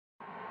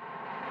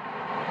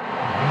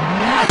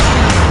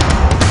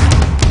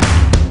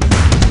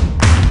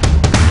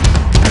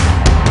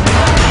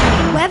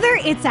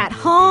it's at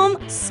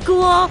home,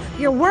 school,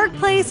 your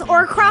workplace,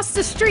 or across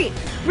the street.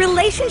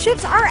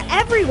 Relationships are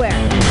everywhere.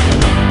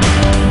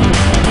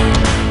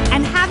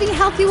 And having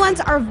healthy ones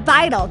are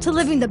vital to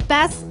living the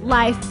best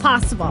life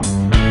possible.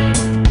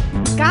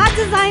 God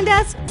designed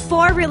us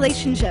for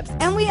relationships,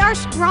 and we are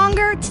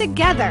stronger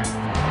together.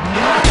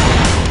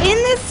 In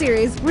this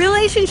series,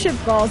 Relationship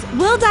Goals,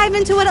 we'll dive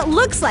into what it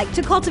looks like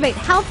to cultivate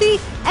healthy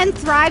and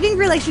thriving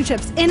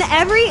relationships in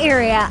every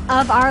area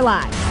of our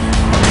lives.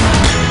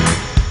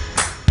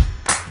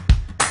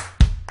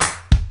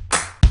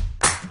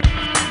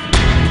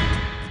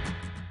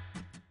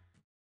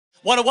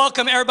 Want to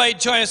welcome everybody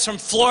joining us from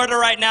Florida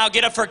right now.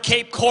 Get up for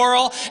Cape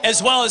Coral,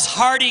 as well as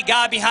Hardy,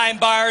 God Behind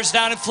Bars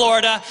down in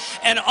Florida.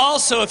 And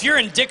also, if you're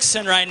in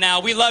Dixon right now,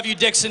 we love you,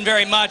 Dixon,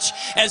 very much,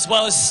 as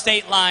well as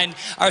State Line,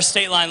 our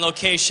State Line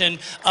location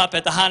up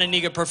at the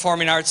Hononegah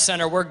Performing Arts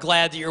Center. We're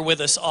glad that you're with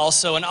us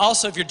also. And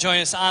also, if you're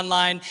joining us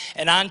online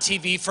and on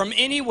TV from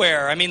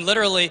anywhere, I mean,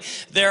 literally,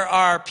 there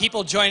are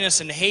people joining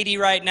us in Haiti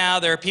right now.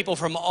 There are people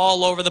from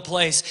all over the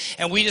place.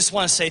 And we just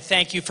want to say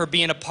thank you for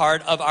being a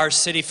part of our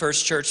City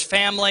First Church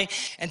family.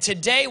 And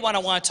today what I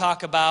want to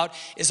talk about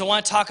is I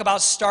want to talk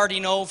about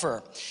starting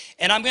over.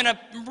 And I'm going to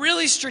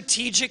really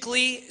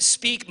strategically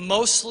speak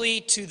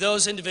mostly to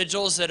those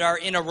individuals that are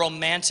in a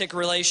romantic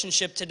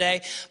relationship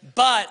today.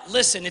 But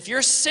listen, if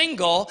you're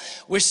single,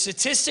 which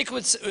statistics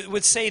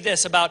would say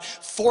this, about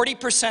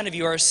 40% of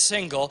you are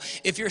single.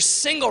 If you're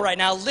single right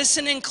now,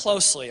 listen in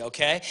closely,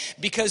 okay?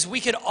 Because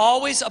we could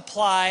always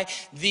apply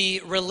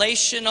the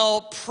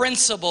relational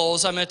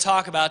principles I'm going to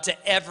talk about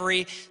to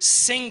every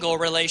single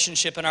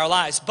relationship in our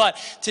lives. But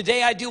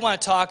today I do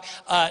want to talk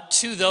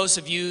to those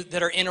of you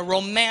that are in a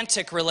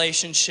romantic relationship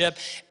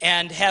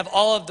and have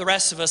all of the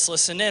rest of us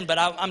listen in. But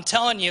I'm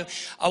telling you,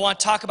 I want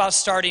to talk about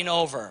starting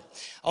over.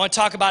 I want to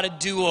talk about a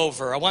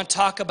do-over. I want to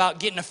talk about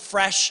getting a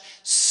fresh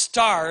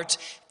start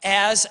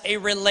as a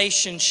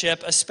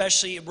relationship,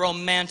 especially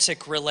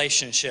romantic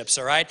relationships,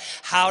 all right?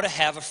 How to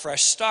have a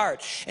fresh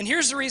start. And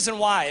here's the reason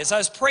why. As I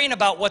was praying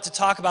about what to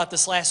talk about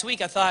this last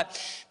week, I thought,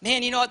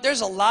 man, you know what?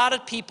 There's a lot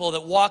of people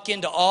that walk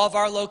into all of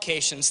our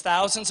locations,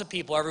 thousands of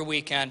people every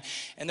weekend,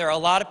 and there are a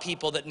lot of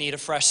people that need a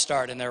fresh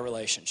start in their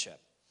relationship.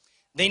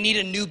 They need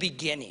a new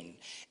beginning.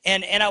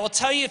 And I will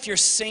tell you, if you're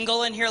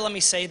single in here, let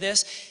me say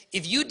this.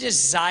 If you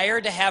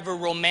desire to have a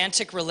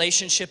romantic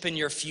relationship in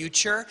your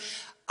future,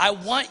 I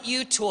want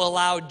you to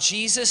allow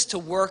Jesus to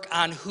work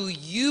on who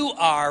you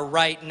are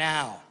right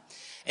now.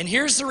 And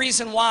here's the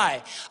reason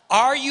why.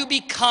 Are you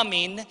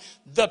becoming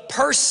the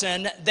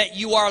person that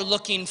you are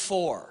looking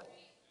for?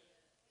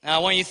 Now, I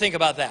want you to think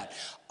about that.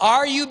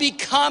 Are you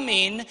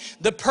becoming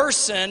the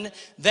person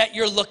that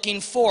you're looking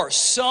for?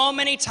 So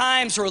many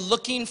times we're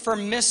looking for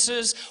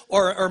Mrs.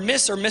 or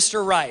Miss or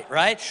Mr.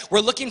 Right? We're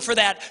looking for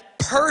that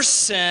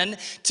person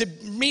to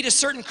meet a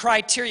certain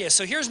criteria.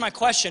 So here's my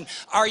question.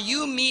 Are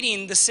you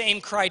meeting the same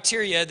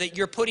criteria that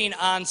you're putting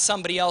on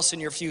somebody else in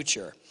your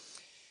future?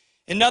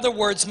 In other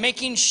words,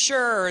 making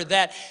sure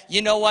that,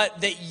 you know what,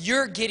 that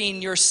you're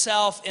getting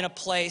yourself in a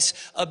place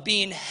of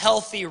being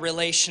healthy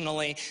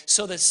relationally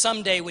so that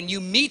someday when you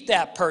meet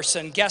that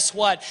person, guess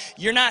what?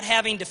 You're not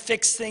having to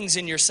fix things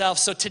in yourself.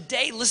 So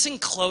today, listen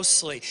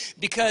closely,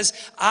 because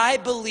I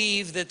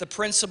believe that the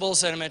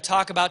principles that I'm going to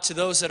talk about to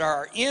those that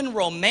are in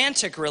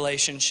romantic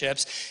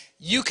relationships,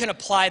 you can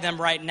apply them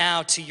right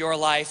now to your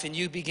life, and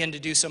you begin to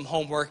do some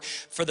homework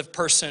for the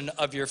person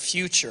of your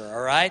future,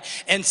 all right?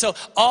 And so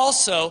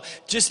also,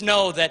 just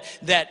know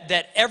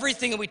that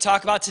everything that we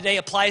talk about today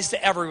applies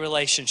to every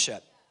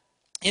relationship.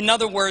 In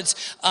other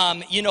words,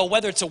 you know,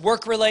 whether it's a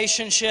work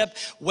relationship,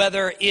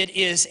 whether it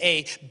is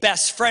a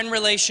best friend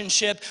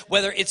relationship,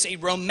 whether it's a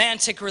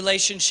romantic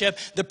relationship,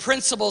 the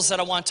principles that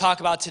I want to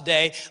talk about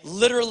today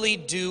literally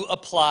do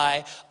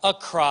apply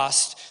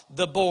across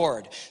the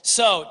board.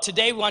 So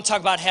today we want to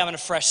talk about having a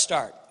fresh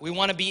start. We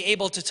want to be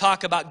able to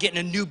talk about getting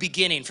a new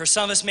beginning. For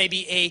some of us,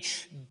 maybe a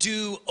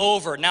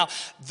do-over. Now,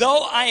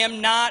 though I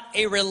am not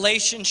a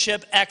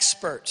relationship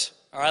expert,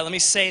 all right, let me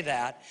say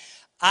that,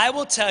 I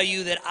will tell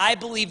you that I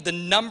believe the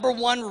number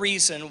one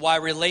reason why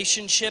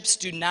relationships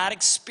do not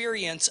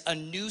experience a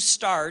new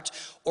start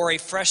or a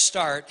fresh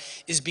start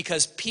is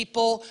because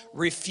people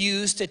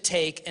refuse to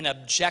take an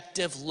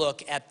objective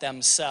look at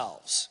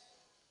themselves.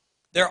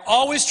 They're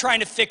always trying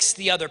to fix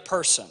the other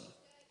person.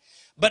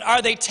 But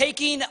are they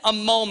taking a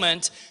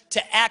moment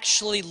to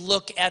actually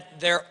look at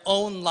their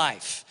own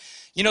life?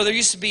 You know, there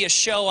used to be a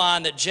show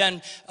on that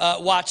Jen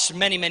watched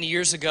many, many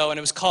years ago, and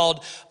it was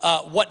called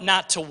What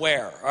Not to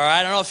Wear. All right,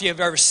 I don't know if you've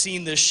ever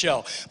seen this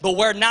show, but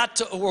What Not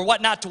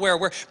to Wear,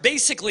 where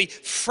basically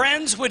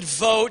friends would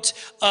vote,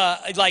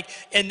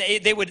 and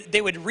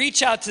they would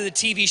reach out to the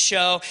TV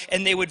show,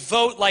 and they would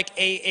vote like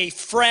a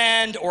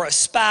friend or a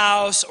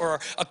spouse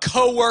or a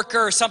coworker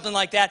or something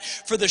like that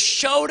for the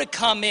show to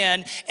come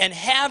in and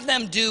have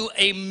them do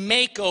a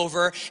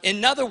makeover.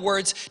 In other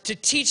words, to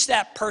teach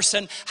that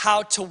person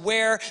how to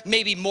wear maybe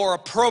maybe more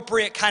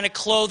appropriate kind of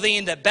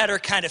clothing that better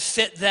kind of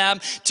fit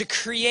them, to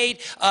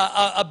create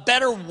a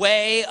better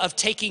way of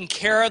taking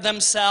care of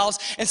themselves.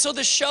 And so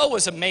the show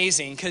was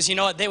amazing because, you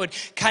know what, they would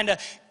kind of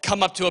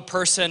come up to a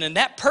person, and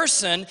that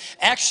person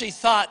actually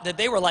thought that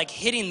they were like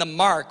hitting the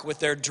mark with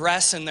their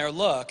dress and their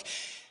look.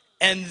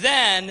 And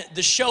then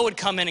the show would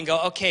come in and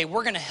go, okay,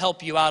 we're going to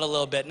help you out a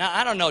little bit. Now,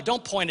 I don't know,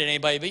 don't point at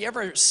anybody, but you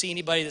ever see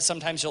anybody that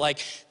sometimes you're like,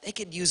 they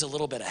could use a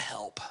little bit of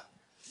help.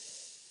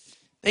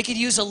 They could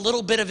use a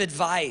little bit of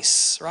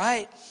advice,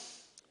 right?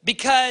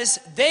 Because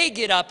they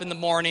get up in the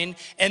morning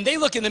and they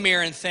look in the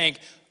mirror and think,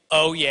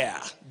 oh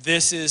yeah,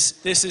 this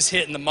is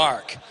hitting the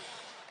mark.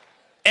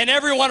 And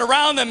everyone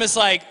around them is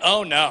like,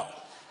 oh no.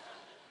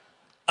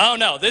 Oh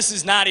no, this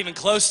is not even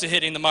close to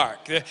hitting the mark.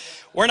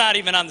 We're not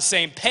even on the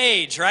same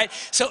page, right?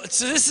 So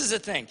this is the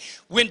thing.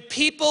 When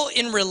people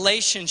in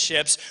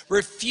relationships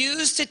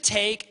refuse to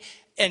take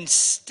and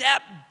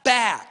step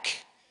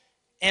back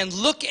and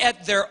look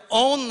at their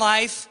own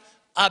life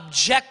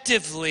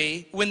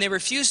objectively, when they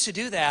refuse to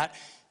do that,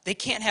 they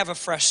can't have a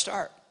fresh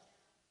start.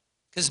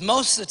 Because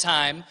most of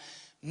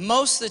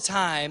the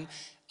time,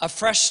 a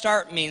fresh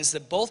start means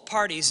that both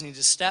parties need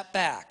to step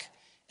back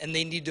and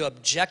they need to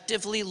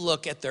objectively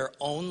look at their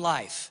own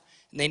life.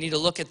 And they need to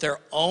look at their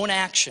own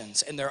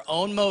actions and their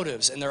own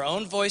motives and their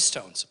own voice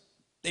tones.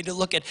 They need to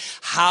look at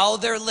how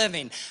they're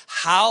living,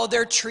 how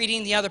they're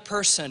treating the other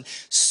person,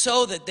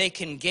 so that they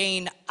can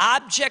gain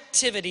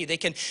objectivity. They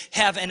can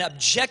have an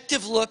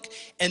objective look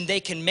and they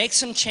can make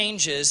some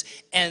changes,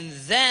 and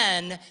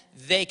then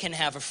they can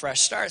have a fresh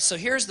start. So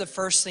here's the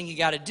first thing you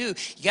got to do.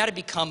 You got to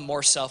become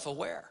more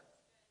self-aware.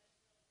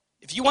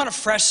 If you want a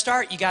fresh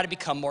start, you got to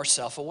become more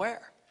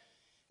self-aware.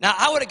 Now,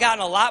 I would have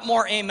gotten a lot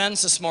more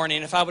amens this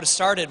morning if I would have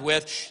started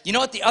with, you know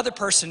what, the other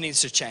person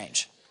needs to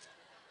change.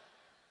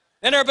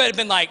 Then everybody would have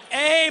been like,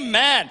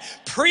 amen,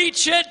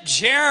 preach it,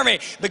 Jeremy.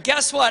 But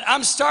guess what?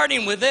 I'm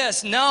starting with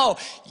this. No,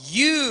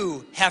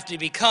 you have to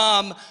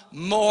become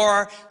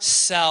more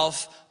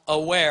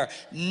self-aware.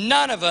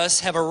 None of us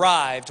have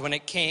arrived when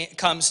it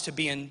comes to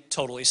being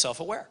totally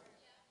self-aware.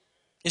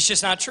 It's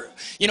just not true.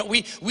 You know,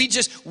 we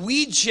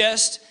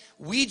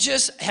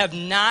just have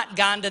not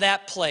gotten to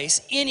that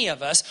place, any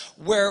of us,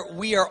 where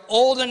we are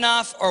old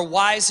enough or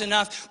wise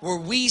enough where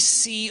we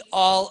see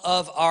all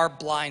of our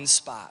blind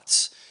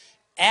spots.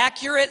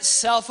 Accurate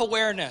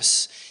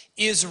self-awareness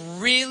is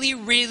really,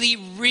 really,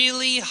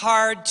 really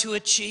hard to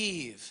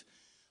achieve.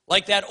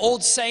 Like that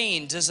old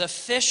saying, does a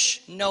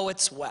fish know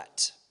it's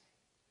wet?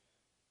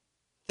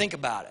 Think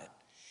about it.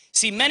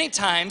 See, many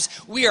times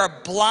we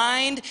are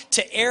blind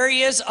to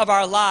areas of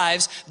our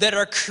lives that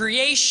are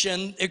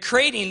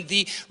creating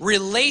the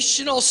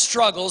relational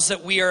struggles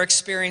that we are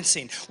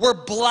experiencing. We're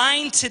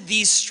blind to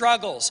these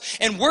struggles,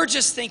 and we're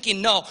just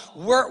thinking, no,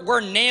 we're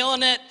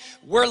nailing it,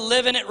 we're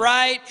living it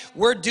right,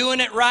 we're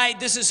doing it right,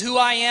 this is who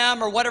I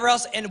am, or whatever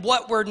else. And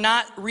what we're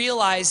not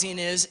realizing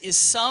is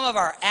some of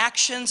our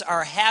actions,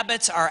 our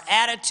habits, our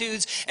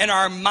attitudes, and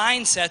our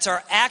mindsets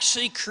are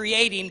actually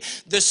creating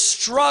the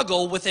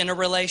struggle within a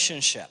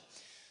relationship.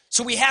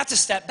 So we have to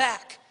step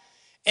back.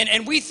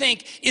 And we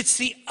think it's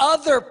the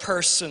other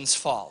person's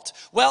fault.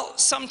 Well,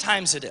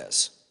 sometimes it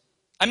is.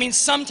 I mean,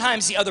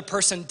 sometimes the other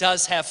person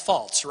does have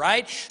faults,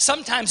 right?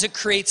 Sometimes it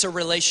creates a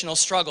relational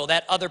struggle,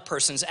 that other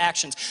person's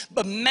actions.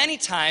 But many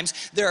times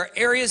there are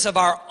areas of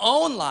our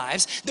own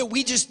lives that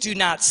we just do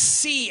not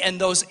see, and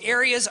those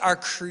areas are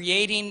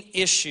creating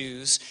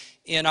issues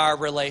in our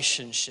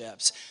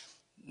relationships.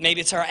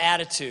 Maybe it's our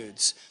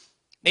attitudes.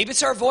 Maybe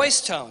it's our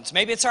voice tones.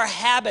 Maybe it's our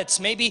habits.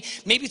 Maybe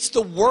it's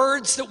the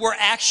words that we're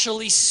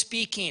actually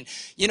speaking.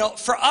 You know,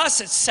 for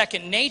us, it's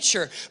second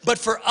nature. But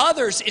for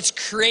others, it's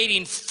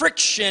creating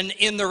friction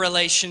in the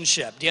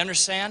relationship. Do you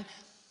understand?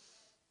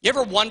 You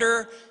ever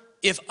wonder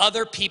if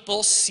other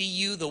people see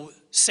you the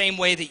same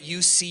way that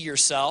you see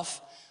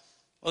yourself?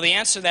 Well, the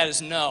answer to that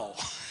is no.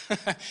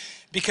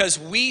 Because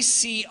we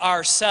see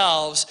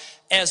ourselves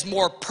as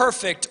more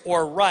perfect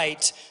or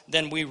right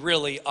than we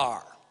really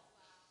are.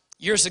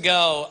 Years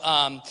ago,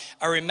 I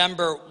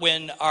remember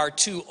when our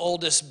two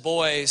oldest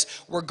boys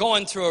were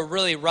going through a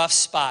really rough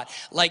spot.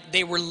 Like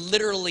they were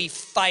literally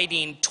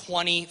fighting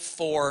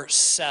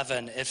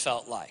 24/7, it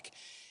felt like.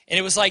 And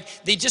it was like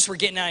they just were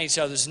getting on each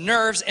other's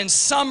nerves, and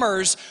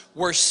summers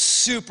were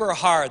super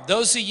hard.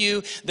 Those of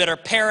you that are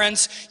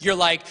parents, you're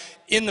like,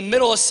 in the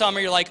middle of summer,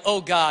 you're like,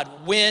 oh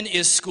God, when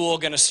is school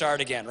gonna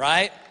start again,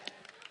 right?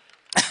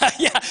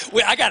 Yeah,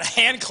 I got a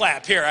hand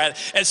clap here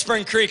at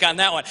Spring Creek on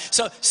that one.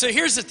 So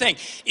here's the thing.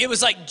 It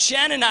was like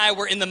Jen and I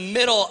were in the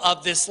middle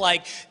of this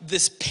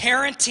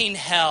parenting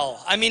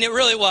hell. I mean, it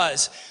really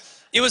was.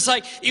 It was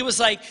like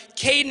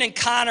Caden and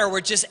Connor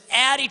were just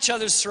at each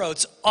other's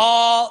throats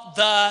all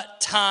the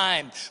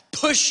time,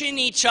 pushing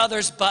each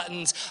other's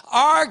buttons,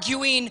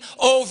 arguing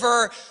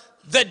over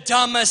the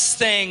dumbest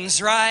things,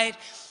 right?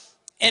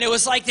 And it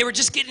was like they were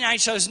just getting on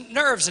each other's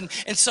nerves. And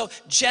so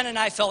Jen and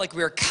I felt like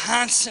we were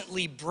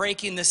constantly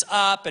breaking this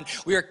up, and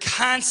we were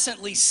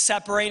constantly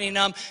separating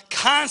them,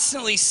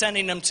 constantly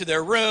sending them to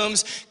their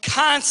rooms,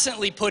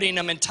 constantly putting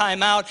them in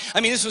timeout. I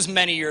mean, this was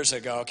many years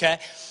ago, okay?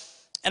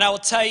 And I will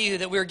tell you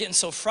that we were getting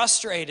so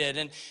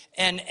frustrated.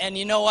 And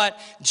you know what?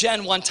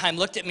 Jen one time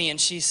looked at me and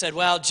she said,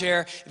 well,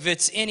 Jer, if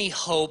it's any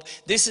hope,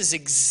 this is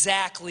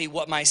exactly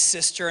what my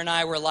sister and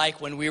I were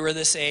like when we were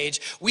this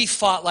age. We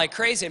fought like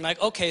crazy. I'm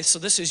like, okay, so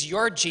this is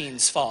your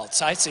genes' fault.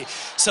 So I see.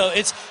 So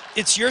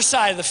it's your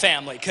side of the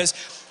family, because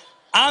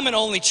I'm an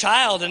only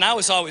child and I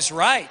was always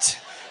right.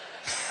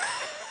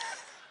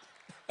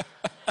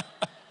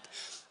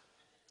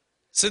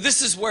 So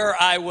this is where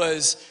I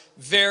was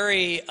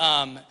very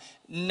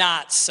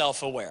not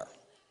self-aware.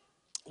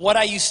 What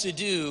I used to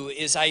do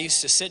is I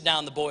used to sit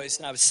down the boys,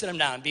 and I would sit them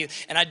down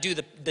and I'd do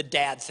the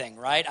dad thing,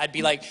 right? I'd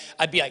be like,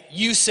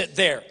 you sit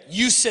there,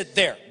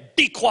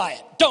 be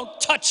quiet, don't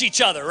touch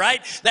each other,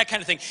 right? That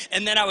kind of thing.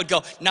 And then I would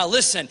go, now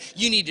listen,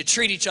 you need to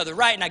treat each other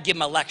right, and I'd give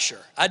them a lecture.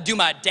 I'd do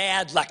my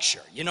dad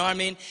lecture, you know what I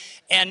mean?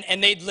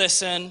 And they'd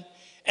listen,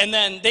 and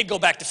then they'd go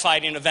back to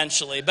fighting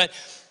eventually. But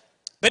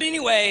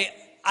anyway,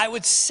 I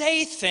would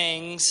say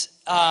things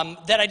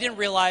that I didn't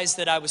realize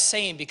that I was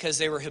saying because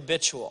they were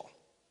habitual.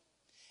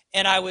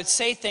 And I would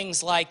say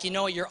things like, you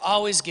know, you're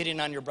always getting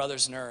on your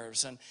brother's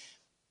nerves, and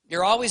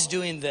you're always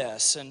doing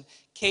this, and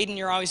Caden,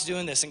 you're always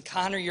doing this, and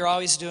Connor, you're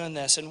always doing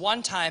this. And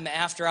one time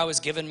after I was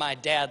giving my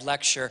dad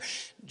lecture,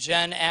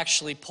 Jen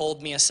actually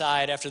pulled me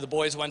aside after the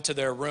boys went to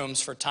their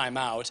rooms for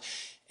timeout.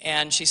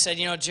 And she said,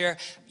 you know, Jer,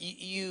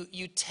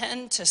 you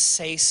tend to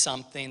say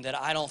something that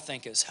I don't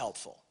think is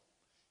helpful.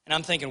 And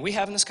I'm thinking, we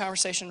having this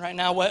conversation right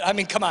now? What? I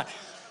mean, come on.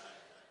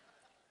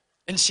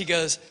 And she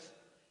goes,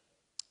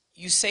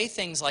 you say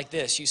things like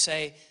this. You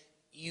say,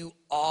 you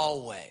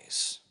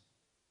always,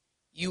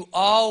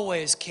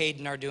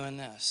 Caden, are doing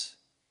this.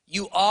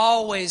 You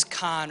always,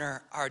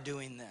 Connor, are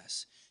doing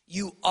this.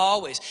 You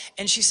always.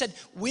 And she said,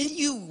 when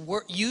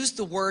you use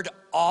the word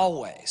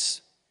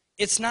always,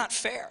 it's not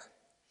fair,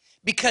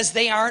 because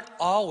they aren't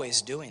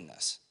always doing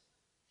this.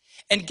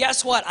 And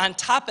guess what? On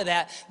top of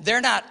that,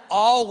 they're not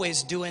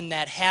always doing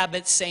that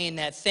habit, saying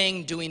that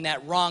thing, doing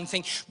that wrong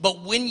thing.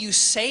 But when you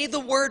say the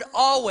word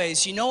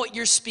always, you know what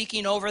you're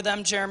speaking over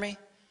them, Jeremy?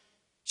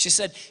 She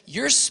said,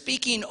 you're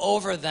speaking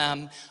over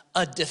them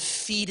a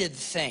defeated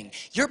thing.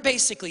 You're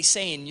basically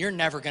saying you're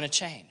never going to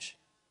change,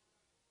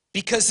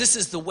 because this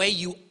is the way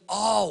you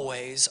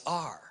always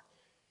are.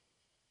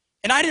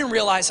 And I didn't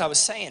realize I was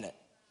saying it.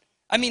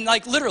 I mean,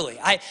 like literally,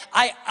 I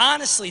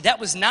honestly, that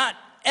was not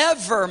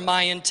ever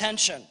my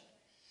intention.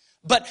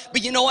 But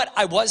you know what?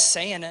 I was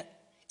saying it.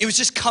 It was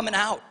just coming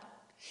out.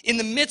 In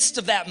the midst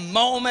of that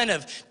moment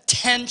of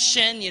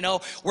tension, you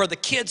know, where the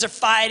kids are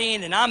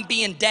fighting and I'm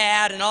being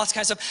dad and all this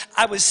kind of stuff,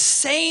 I was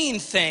saying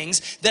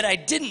things that I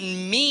didn't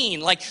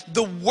mean. Like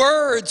the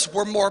words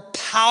were more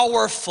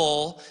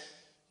powerful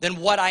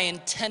than what I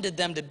intended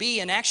them to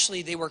be. And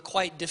actually, they were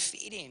quite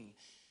defeating.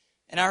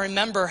 And I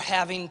remember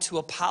having to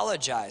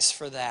apologize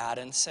for that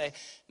and say,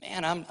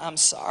 man, I'm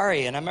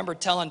sorry. And I remember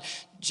telling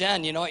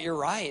Jen, you know what, you're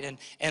right.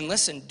 And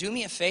listen, do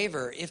me a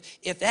favor.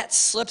 If that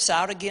slips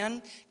out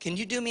again, can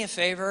you do me a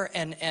favor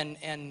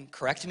and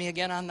correct me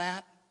again on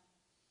that?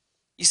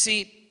 You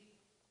see,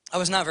 I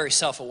was not very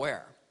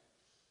self-aware.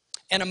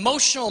 And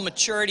emotional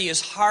maturity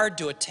is hard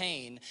to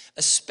attain,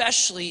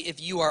 especially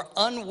if you are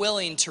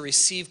unwilling to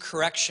receive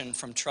correction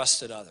from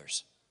trusted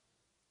others.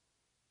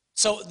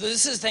 So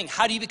this is the thing.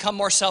 How do you become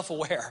more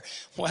self-aware?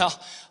 Well,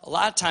 a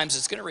lot of times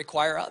it's going to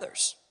require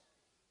others.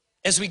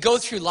 As we go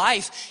through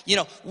life, you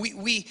know,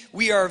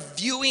 we are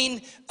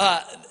viewing,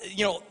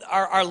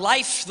 our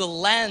life through the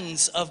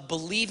lens of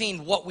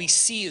believing what we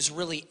see is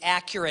really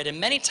accurate. And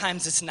many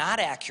times it's not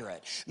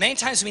accurate. Many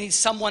times we need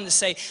someone to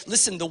say,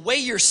 listen, the way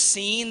you're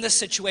seeing the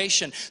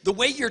situation, the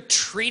way you're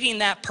treating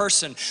that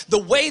person,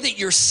 the way that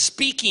you're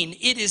speaking,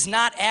 it is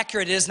not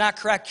accurate, it is not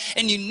correct.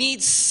 And you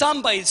need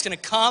somebody that's going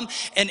to come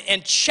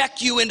and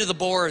check you into the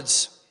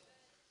boards.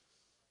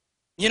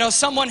 You know,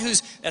 someone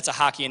that's a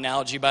hockey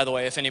analogy, by the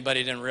way, if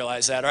anybody didn't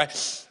realize that,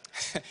 right?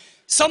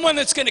 Someone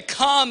that's going to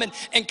come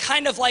and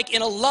kind of like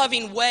in a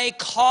loving way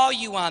call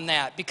you on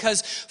that.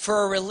 Because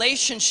for a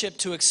relationship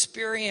to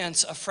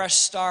experience a fresh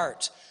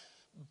start,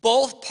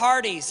 both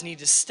parties need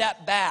to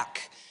step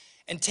back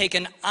and take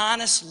an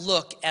honest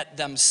look at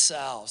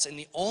themselves. And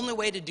the only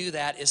way to do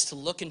that is to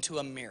look into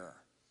a mirror.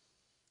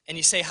 And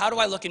you say, how do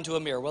I look into a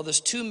mirror? Well, there's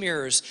two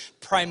mirrors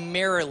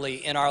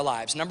primarily in our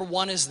lives. Number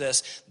one is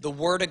this, the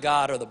Word of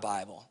God or the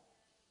Bible.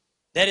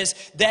 That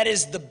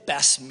is the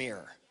best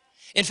mirror.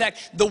 In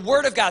fact, the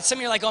Word of God, some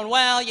of you are like going,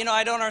 well, you know,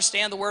 I don't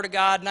understand the Word of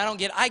God, and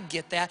I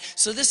get that.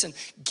 So listen,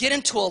 get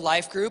into a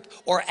life group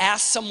or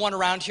ask someone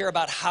around here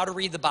about how to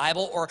read the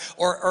Bible,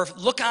 or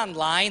look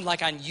online,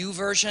 like on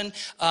YouVersion,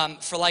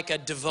 for like a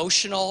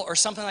devotional or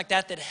something like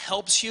that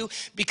helps you.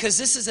 Because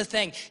this is the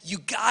thing, you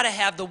got to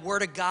have the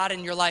Word of God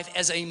in your life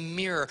as a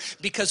mirror.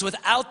 Because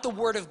without the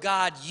Word of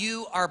God,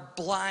 you are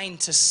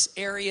blind to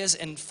areas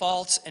and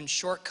faults and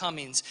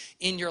shortcomings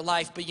in your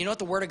life. But you know what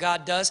the Word of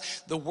God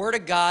does? The Word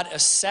of God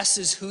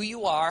assesses who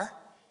you are.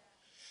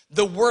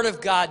 The Word of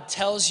God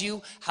tells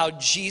you how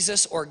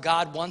Jesus or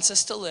God wants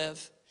us to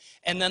live,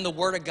 and then the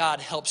Word of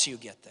God helps you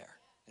get there.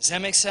 Does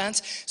that make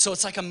sense? So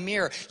it's like a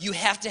mirror. You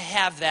have to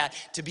have that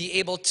to be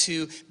able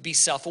to be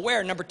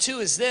self-aware. Number two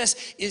is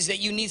that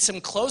you need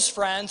some close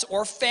friends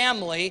or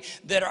family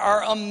that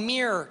are a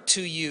mirror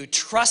to you,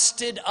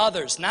 trusted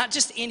others, not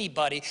just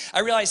anybody. I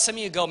realize some of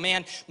you go,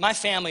 man, my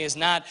family is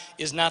not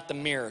the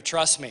mirror.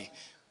 Trust me.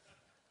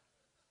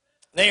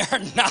 They are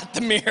not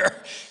the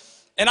mirror.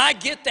 And I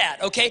get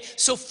that, okay?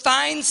 So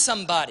find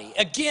somebody.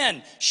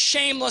 Again,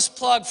 shameless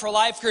plug for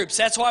life groups.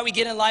 That's why we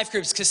get in life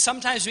groups, because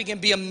sometimes we can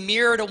be a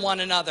mirror to one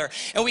another,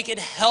 and we can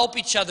help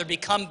each other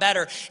become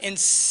better and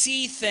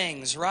see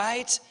things,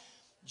 right?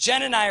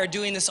 Jen and I are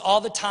doing this all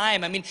the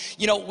time. I mean,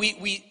 you know,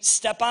 we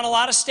step on a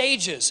lot of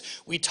stages.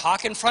 We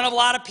talk in front of a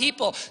lot of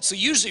people. So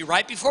usually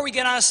right before we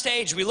get on a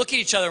stage, we look at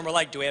each other and we're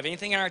like, do we have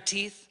anything in our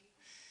teeth?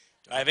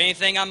 Do I have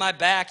anything on my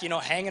back, you know,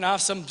 hanging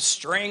off some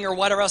string or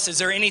whatever else? Is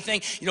there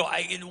anything, you know,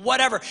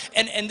 whatever.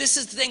 And this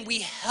is the thing, we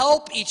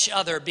help each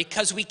other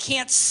because we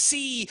can't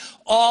see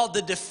all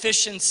the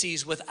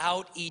deficiencies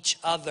without each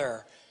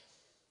other.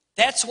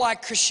 That's why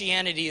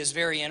Christianity is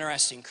very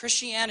interesting.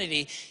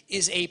 Christianity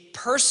is a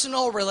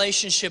personal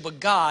relationship with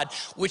God,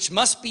 which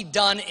must be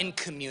done in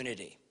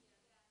community.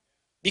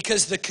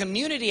 Because the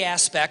community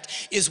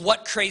aspect is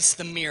what creates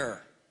the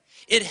mirror.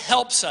 It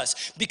helps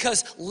us,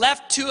 because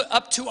up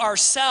to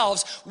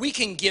ourselves, we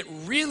can get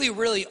really,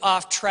 really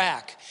off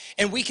track.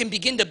 And we can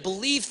begin to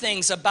believe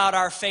things about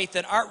our faith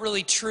that aren't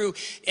really true.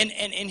 And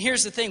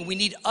here's the thing, we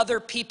need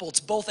other people. It's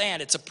both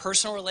and. It's a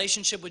personal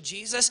relationship with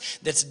Jesus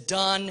that's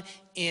done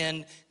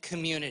in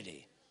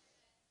community.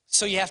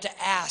 So you have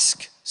to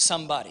ask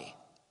somebody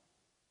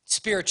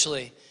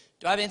spiritually,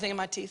 do I have anything in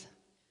my teeth?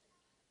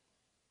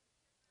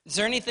 Is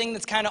there anything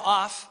that's kind of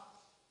off?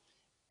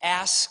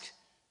 Ask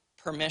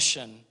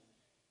permission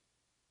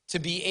to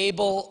be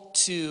able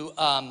to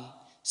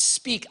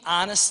speak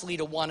honestly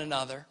to one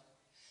another,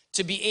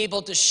 to be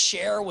able to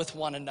share with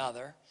one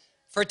another,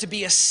 for it to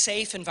be a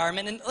safe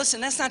environment. And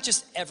listen, that's not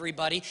just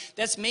everybody.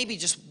 That's maybe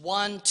just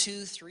 1,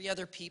 2, 3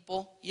 other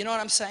people. You know what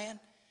I'm saying?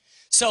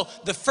 So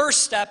the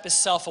first step is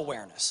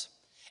self-awareness.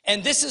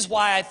 And this is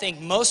why I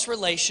think most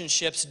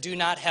relationships do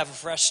not have a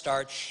fresh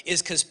start,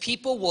 is because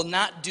people will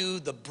not do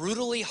the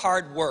brutally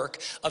hard work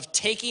of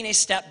taking a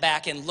step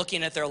back and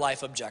looking at their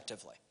life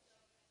objectively.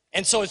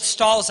 And so it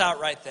stalls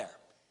out right there.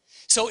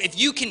 So if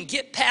you can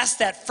get past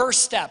that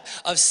first step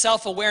of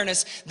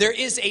self-awareness, there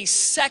is a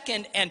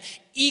second and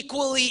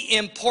equally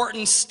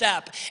important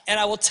step. And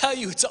I will tell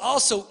you, it's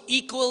also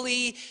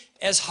equally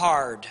as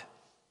hard.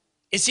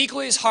 It's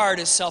equally as hard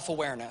as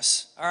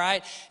self-awareness, all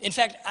right? In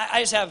fact, I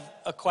just have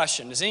a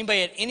question. Does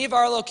anybody at any of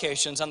our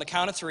locations, on the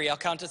count of 3, I'll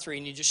count to 3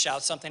 and you just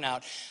shout something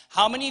out.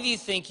 How many of you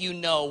think you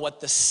know what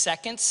the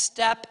second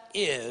step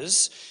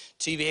is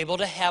to be able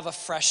to have a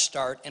fresh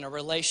start in a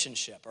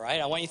relationship, all right?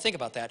 I want you to think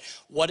about that.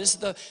 What is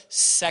the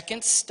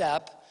second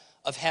step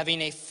of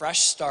having a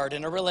fresh start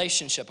in a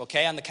relationship,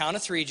 okay? On the count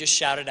of 3, just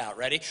shout it out.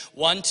 Ready?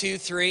 1, 2,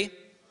 3.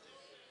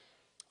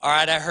 All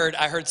right, I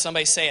heard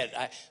somebody say it.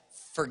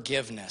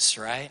 Forgiveness,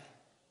 right?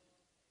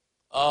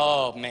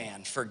 Oh,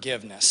 man,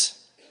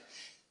 forgiveness.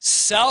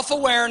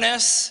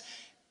 Self-awareness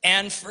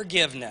and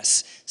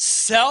forgiveness.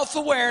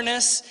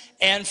 Self-awareness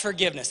and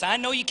forgiveness. I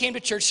know you came to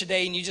church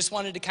today and you just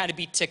wanted to kind of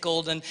be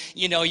tickled and,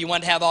 you know, you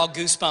wanted to have all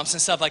goosebumps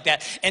and stuff like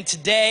that. And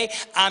today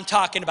I'm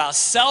talking about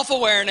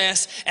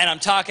self-awareness and I'm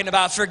talking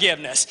about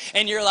forgiveness.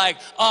 And you're like,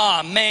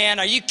 oh man,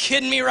 are you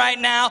kidding me right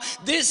now?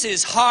 This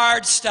is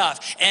hard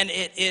stuff. And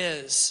it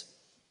is.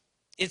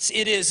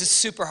 It's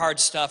super hard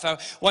stuff. I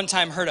one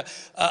time heard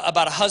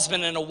about a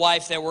husband and a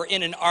wife that were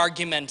in an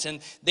argument, and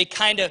they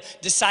kind of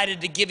decided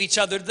to give each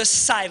other the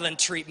silent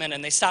treatment,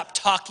 and they stopped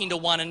talking to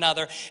one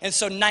another. And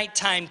so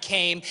nighttime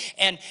came,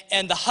 and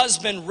the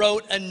husband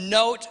wrote a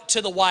note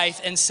to the wife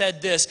and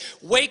said this: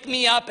 "Wake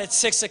me up at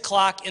 6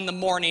 o'clock in the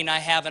morning, I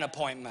have an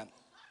appointment."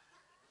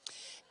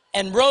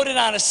 And wrote it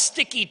on a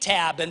sticky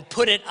tab and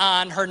put it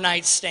on her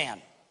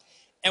nightstand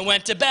and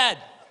went to bed.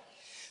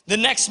 The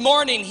next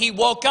morning, he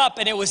woke up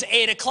and it was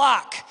 8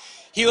 o'clock.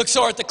 He looks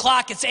over at the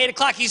clock, it's 8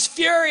 o'clock. He's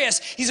furious.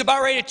 He's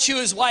about ready to chew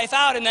his wife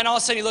out. And then all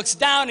of a sudden he looks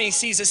down and he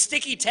sees a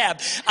sticky tab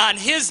on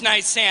his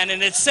nightstand.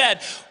 And it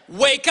said,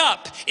 "Wake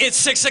up, it's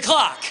 6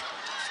 o'clock.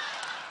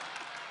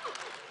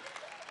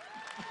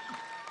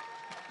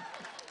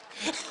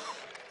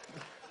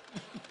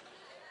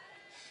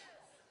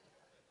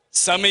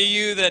 Some of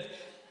you that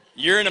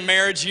you're in a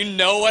marriage, you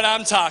know what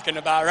I'm talking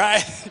about,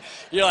 right?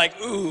 You're like,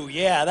 ooh,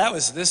 yeah, that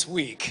was this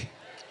week.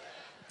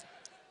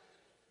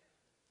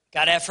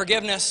 Got to have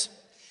forgiveness.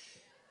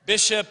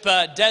 Bishop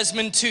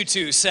Desmond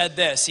Tutu said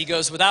this. He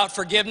goes, "Without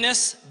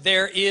forgiveness,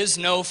 there is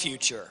no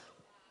future."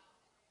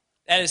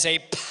 That is a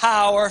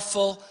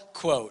powerful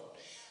quote.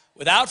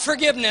 Without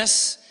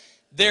forgiveness,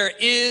 there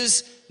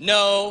is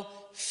no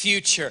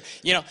future.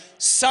 You know,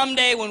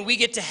 someday when we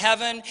get to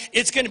heaven,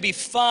 it's going to be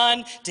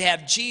fun to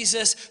have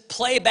Jesus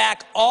play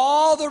back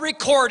all the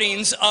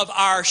recordings of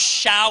our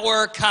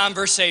shower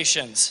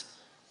conversations.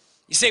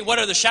 You say, what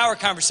are the shower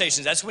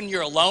conversations? That's when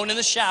you're alone in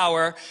the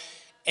shower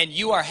and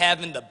you are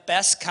having the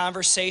best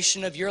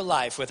conversation of your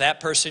life with that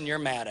person you're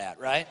mad at,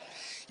 right?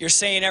 You're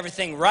saying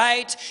everything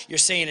right. You're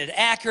saying it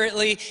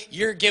accurately.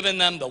 You're giving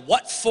them the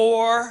what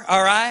for,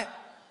 all right?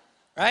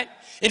 Right?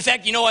 In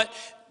fact, you know what?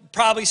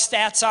 Probably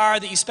stats are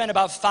that you spend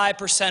about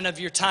 5% of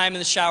your time in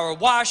the shower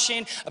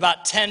washing,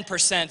 about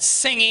 10%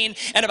 singing,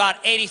 and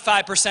about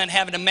 85%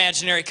 having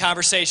imaginary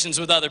conversations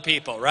with other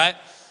people, right?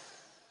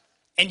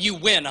 And you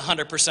win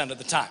 100% of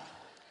the time.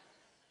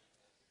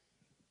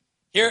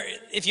 Here,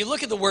 if you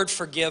look at the word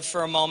forgive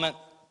for a moment,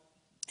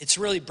 it's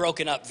really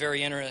broken up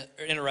very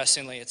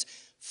interestingly. It's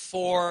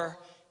for,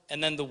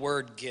 and then the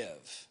word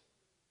give.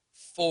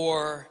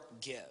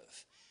 Forgive.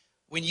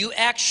 When you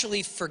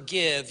actually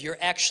forgive, you're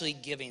actually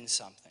giving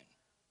something.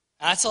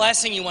 Now, that's the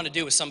last thing you want to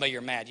do with somebody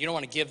you're mad. You don't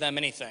want to give them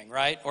anything,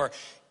 right? Or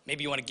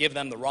maybe you want to give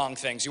them the wrong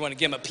things. You want to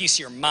give them a piece of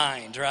your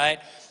mind, right?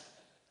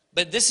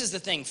 But this is the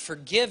thing.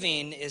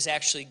 Forgiving is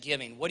actually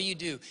giving. What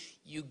do?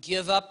 You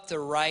give up the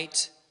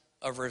right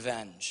of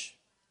revenge.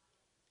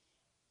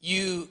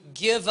 You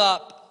give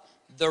up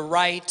the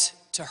right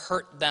to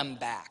hurt them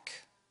back.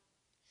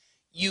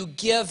 You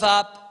give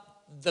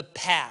up the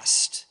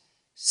past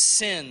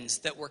sins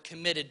that were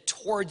committed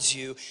towards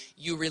you.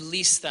 You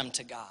release them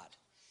to God.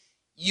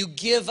 You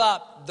give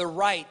up the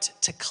right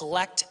to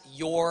collect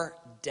your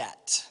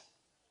debt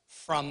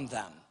from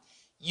them.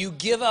 You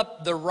give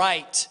up the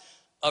right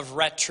of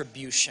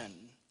retribution.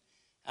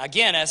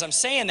 Again, as I'm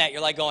saying that, you're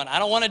like going, I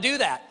don't want to do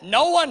that.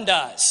 No one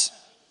does.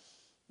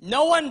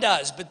 No one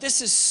does. But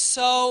this is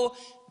so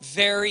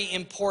very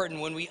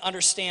important when we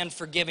understand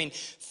forgiving.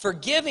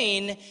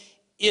 Forgiving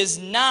is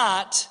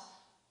not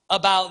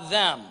about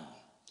them.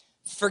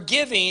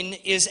 Forgiving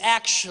is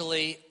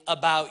actually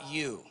about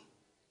you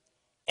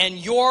and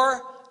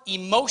your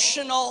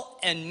emotional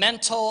and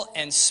mental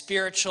and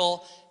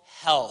spiritual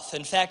health.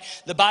 In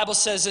fact, the Bible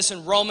says this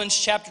in Romans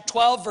chapter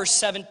 12, verse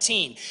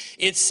 17.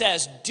 It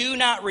says, do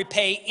not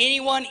repay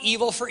anyone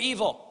evil for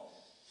evil.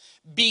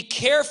 Be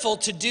careful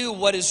to do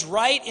what is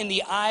right in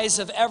the eyes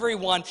of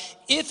everyone,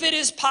 if it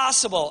is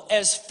possible,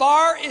 as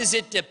far as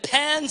it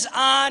depends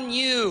on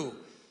you.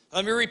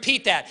 Let me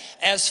repeat that.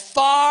 As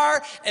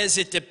far as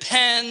it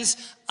depends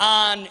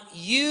on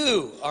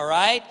you, all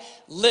right?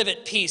 Live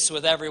at peace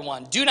with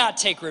everyone. Do not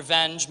take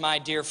revenge, my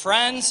dear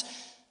friends,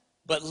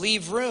 but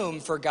leave room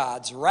for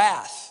God's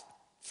wrath.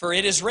 For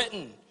it is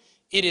written,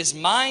 it is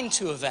mine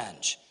to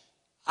avenge.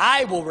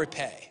 I will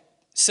repay,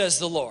 says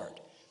the Lord.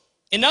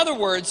 In other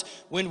words,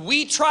 when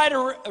we try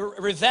to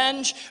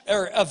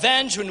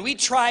avenge, when we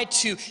try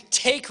to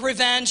take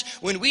revenge,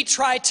 when we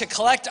try to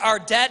collect our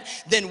debt,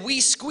 then we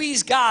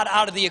squeeze God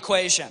out of the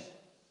equation.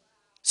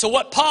 So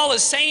what Paul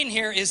is saying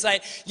here is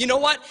that, you know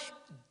what?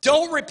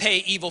 Don't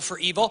repay evil for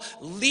evil.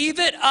 Leave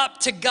it up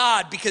to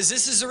God, because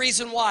this is the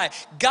reason why.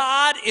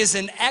 God is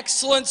an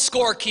excellent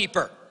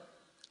scorekeeper.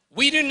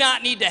 We do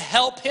not need to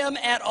help him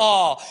at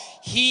all.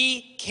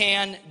 He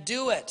can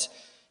do it.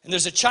 And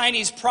there's a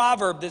Chinese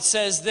proverb that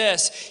says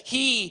this: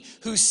 he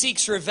who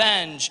seeks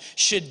revenge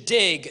should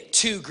dig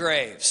 2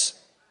 graves.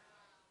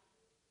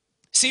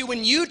 See,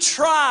 when you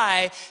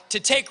try to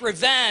take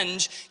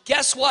revenge,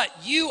 guess what?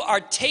 You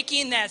are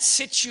taking that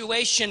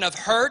situation of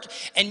hurt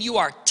and you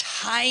are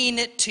tying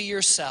it to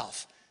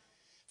yourself.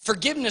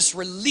 Forgiveness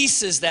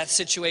releases that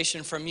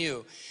situation from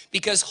you,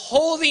 because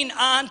holding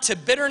on to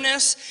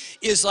bitterness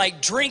is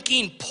like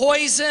drinking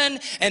poison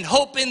and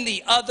hoping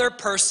the other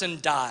person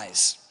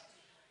dies.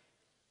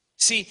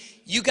 See,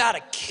 you got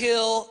to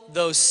kill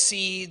those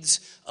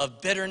seeds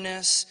of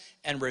bitterness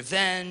and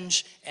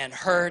revenge and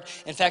hurt.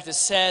 In fact, it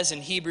says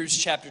in Hebrews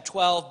chapter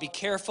 12, be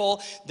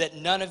careful that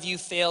none of you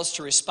fails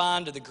to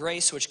respond to the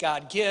grace which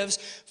God gives,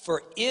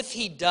 for if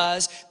he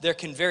does, there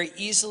can very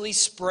easily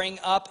spring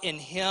up in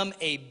him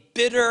a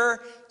bitter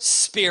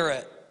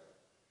spirit.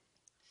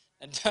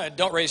 And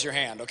don't raise your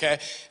hand, okay?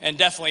 And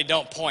definitely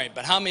don't point,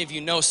 but how many of you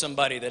know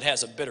somebody that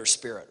has a bitter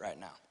spirit right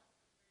now?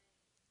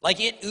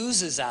 Like, it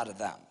oozes out of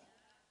them.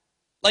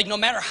 Like, no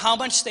matter how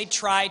much they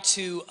try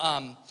to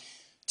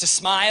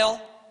smile,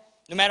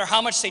 no matter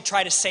how much they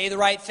try to say the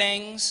right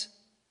things,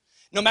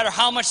 no matter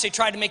how much they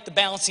try to make the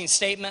balancing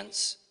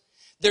statements,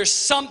 there's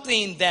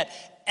something that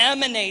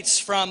emanates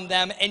from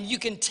them, and you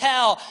can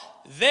tell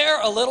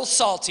they're a little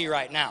salty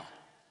right now.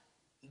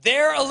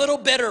 They're a little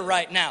bitter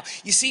right now.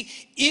 You see,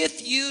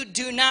 if you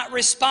do not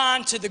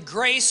respond to the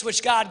grace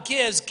which God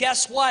gives,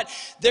 guess what?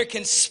 There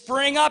can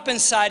spring up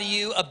inside of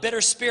you a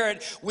bitter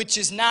spirit, which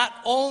is not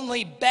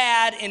only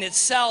bad in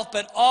itself,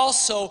 but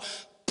also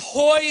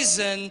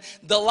poison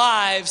the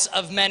lives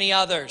of many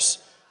others.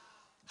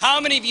 How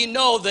many of you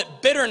know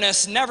that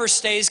bitterness never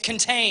stays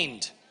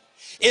contained?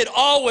 It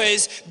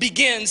always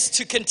begins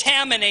to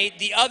contaminate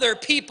the other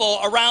people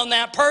around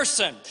that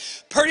person.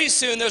 Pretty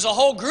soon there's a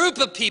whole group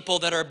of people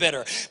that are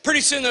bitter.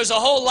 Pretty soon there's a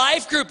whole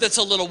life group that's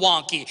a little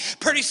wonky.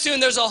 Pretty soon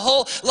there's a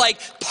whole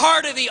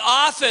part of the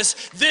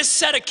office, this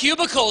set of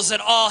cubicles that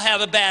all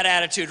have a bad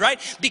attitude,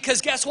 right? Because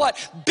guess what?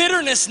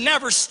 Bitterness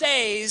never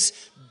stays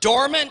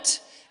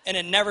dormant and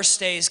it never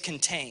stays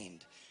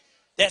contained.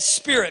 That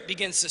spirit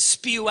begins to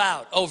spew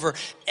out over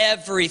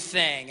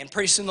everything. And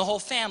pretty soon the whole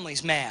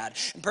family's mad.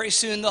 And pretty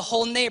soon the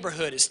whole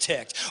neighborhood is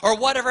ticked. Or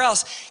whatever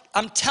else.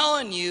 I'm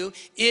telling you,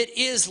 it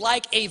is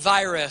like a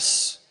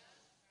virus.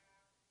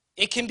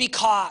 It can be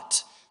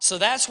caught. So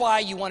that's why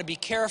you want to be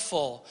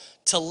careful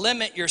to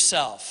limit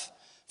yourself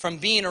from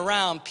being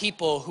around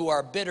people who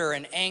are bitter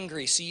and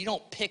angry, so you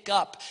don't pick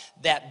up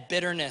that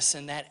bitterness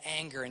and that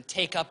anger and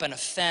take up an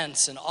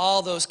offense and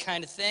all those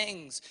kind of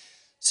things.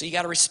 So you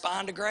got to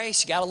respond to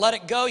grace. You got to let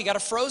it go. You got to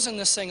frozen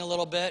this thing a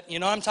little bit. You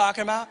know what I'm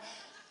talking about?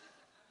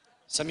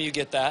 Some of you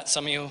get that.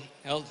 Some of you,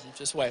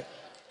 just wait.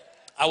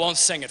 I won't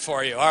sing it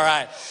for you. All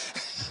right.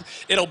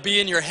 It'll be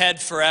in your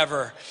head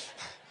forever.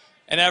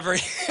 And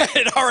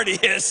it already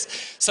is.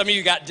 Some of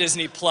you got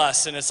Disney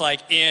Plus, and it's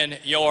like in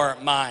your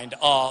mind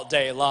all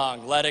day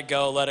long. Let it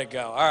go, let it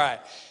go. All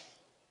right.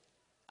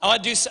 I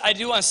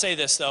do want to say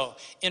this, though.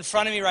 In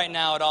front of me right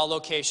now at all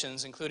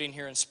locations, including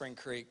here in Spring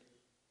Creek,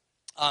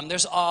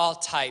 there's all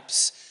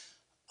types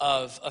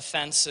of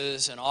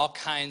offenses and all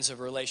kinds of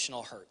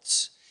relational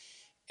hurts.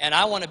 And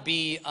I want to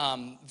be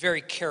very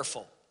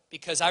careful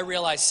because I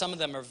realize some of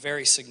them are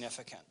very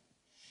significant.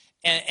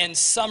 And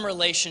some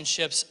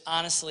relationships,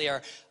 honestly,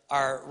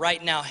 are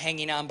right now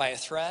hanging on by a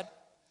thread.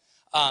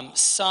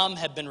 Some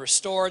have been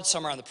restored.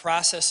 Some are in the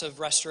process of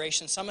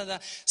restoration.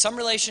 Some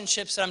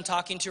relationships that I'm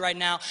talking to right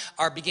now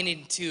are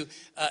beginning to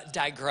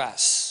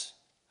digress.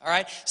 All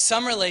right?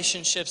 Some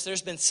relationships,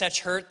 there's been such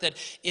hurt that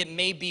it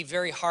may be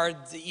very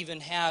hard to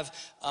even have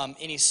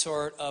any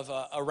sort of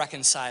a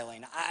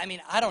reconciling. I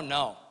mean, I don't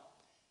know.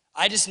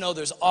 I just know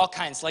there's all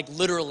kinds, like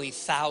literally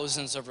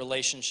thousands of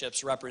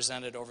relationships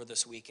represented over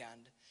this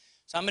weekend.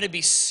 So I'm going to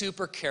be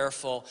super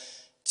careful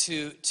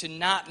to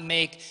not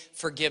make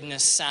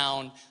forgiveness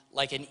sound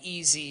like an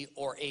easy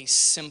or a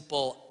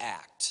simple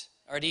act.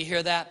 All right, do you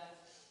hear that?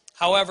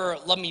 However,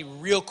 let me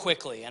real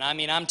quickly, and I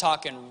mean I'm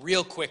talking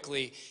real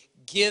quickly,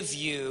 give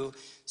you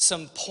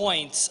some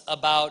points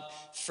about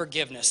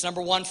forgiveness.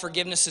 Number one,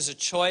 forgiveness is a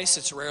choice.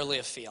 It's rarely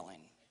a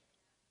feeling.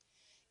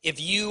 If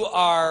you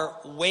are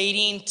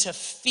waiting to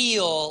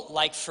feel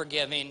like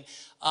forgiving,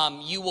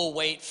 you will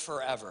wait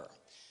forever.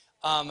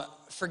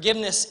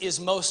 Forgiveness is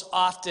most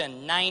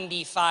often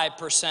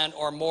 95%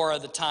 or more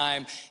of the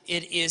time,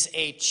 it is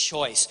a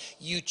choice.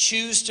 You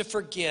choose to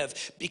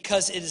forgive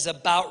because it is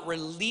about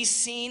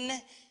releasing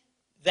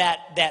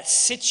that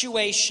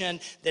situation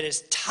that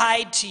is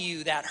tied to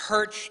you, that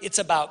hurt. It's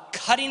about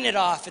cutting it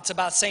off. It's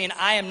about saying,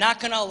 I am not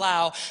going to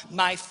allow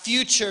my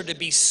future to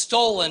be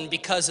stolen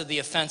because of the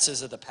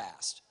offenses of the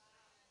past.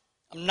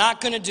 I'm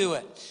not going to do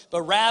it,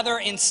 but rather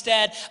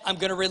instead, I'm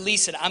going to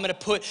release it. I'm going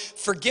to put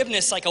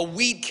forgiveness like a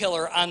weed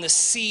killer on the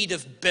seed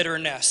of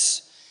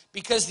bitterness,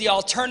 because the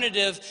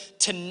alternative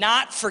to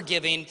not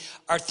forgiving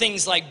are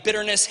things like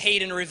bitterness,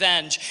 hate, and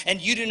revenge.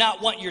 And you do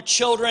not want your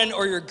children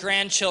or your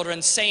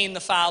grandchildren saying the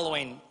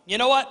following: you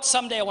know what?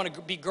 Someday I want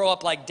to grow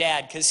up like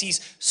Dad because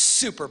he's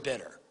super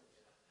bitter.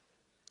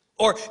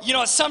 Or, you know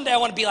what? Someday I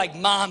want to be like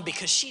Mom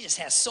because she just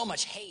has so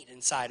much hate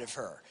inside of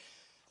her.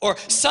 Or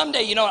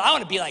someday, you know what, I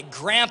want to be like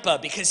Grandpa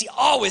because he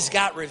always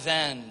got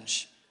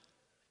revenge.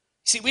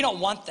 See, we don't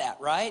want that,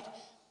 right?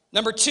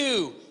 Number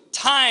two,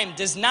 time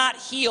does not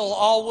heal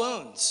all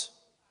wounds.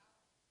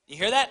 You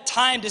hear that?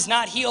 Time does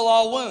not heal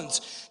all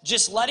wounds.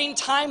 Just letting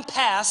time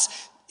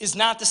pass is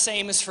not the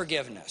same as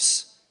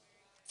forgiveness.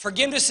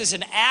 Forgiveness is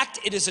an act,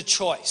 it is a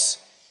choice.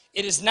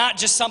 It is not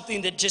just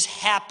something that just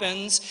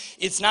happens.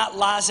 It's not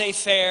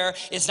laissez-faire.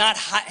 It's not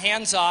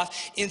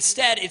hands-off.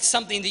 Instead, it's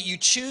something that you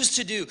choose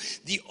to do.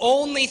 The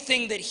only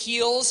thing that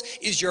heals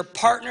is your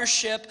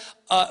partnership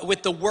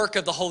with the work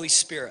of the Holy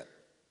Spirit.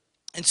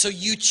 And so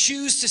you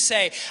choose to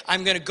say,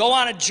 I'm going to go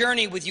on a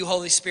journey with you,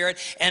 Holy Spirit,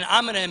 and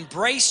I'm going to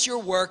embrace your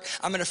work.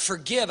 I'm going to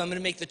forgive. I'm going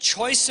to make the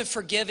choice of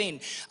forgiving.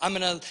 I'm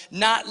going to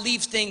not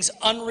leave things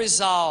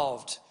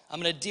unresolved.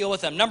 I'm going to deal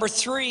with them. Number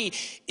three,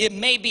 it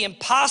may be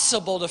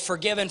impossible to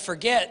forgive and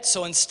forget,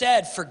 so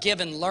instead, forgive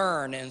and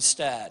learn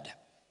instead.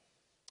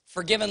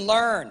 Forgive and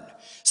learn.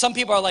 Some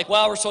people are like,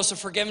 well, we're supposed to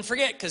forgive and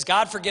forget because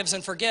God forgives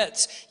and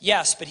forgets.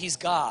 Yes, but he's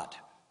God.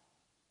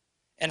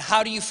 And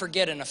how do you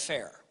forget an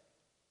affair?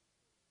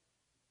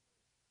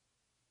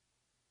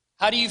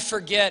 How do you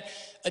forget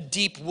a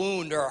deep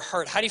wound or a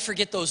hurt? How do you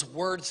forget those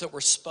words that were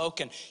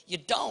spoken? You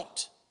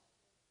don't.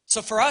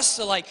 So for us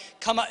to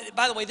come up,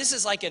 by the way, this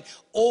is like an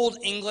old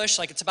English,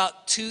 like it's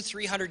about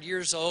 200-300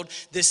 years old,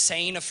 this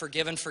saying of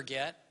forgive and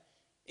forget.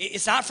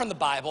 It's not from the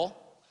Bible.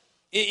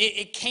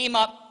 It came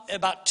up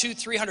about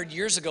 200-300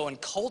 years ago in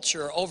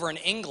culture over in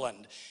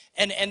England.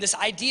 And this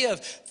idea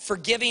of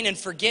forgiving and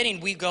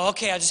forgetting, we go,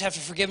 okay, I just have to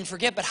forgive and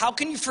forget. But how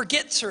can you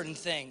forget certain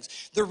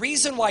things? The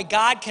reason why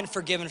God can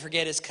forgive and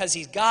forget is because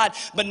he's God.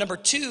 But number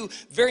two,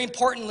 very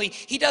importantly,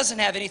 he doesn't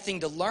have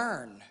anything to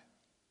learn.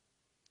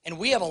 And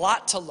we have a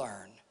lot to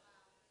learn.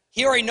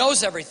 He already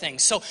knows everything.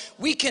 So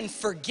we can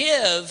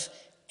forgive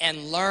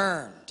and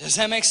learn. Does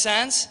that make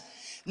sense?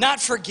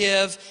 Not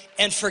forgive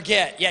and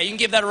forget. Yeah, you can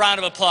give that a round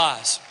of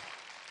applause.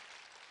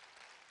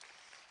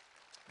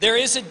 There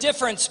is a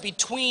difference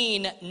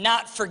between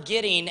not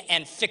forgetting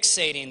and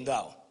fixating,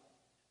 though.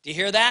 Do you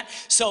hear that?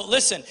 So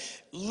listen,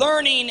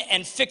 learning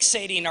and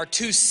fixating are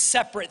two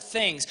separate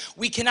things.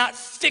 We cannot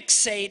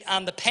fixate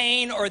on the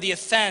pain or the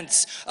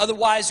offense.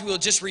 Otherwise, we will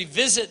just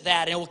revisit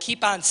that and it will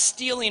keep on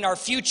stealing our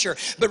future.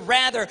 But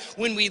rather,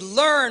 when we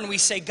learn, we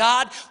say,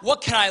 God,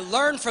 what can I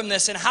learn from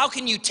this? And how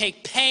can you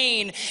take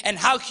pain and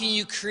how can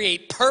you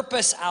create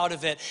purpose out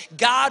of it?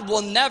 God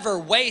will never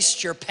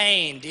waste your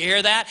pain. Do you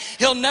hear that?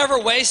 He'll never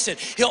waste it.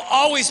 He'll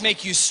always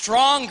make you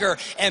stronger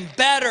and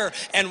better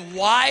and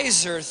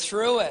wiser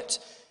through it.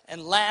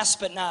 And last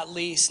but not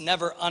least,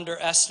 never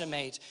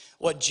underestimate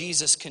what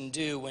Jesus can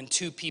do when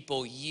two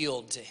people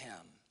yield to him.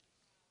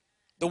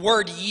 The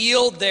word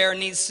yield there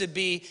needs to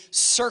be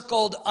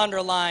circled,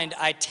 underlined,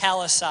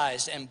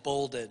 italicized, and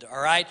bolded, all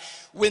right?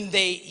 When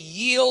they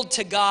yield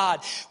to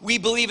God, we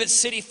believe at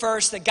City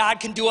First that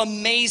God can do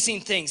amazing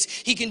things.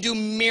 He can do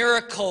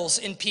miracles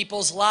in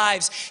people's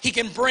lives. He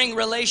can bring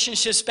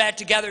relationships back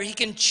together. He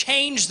can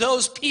change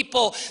those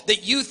people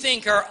that you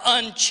think are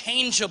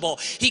unchangeable.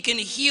 He can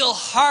heal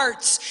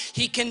hearts.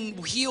 He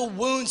can heal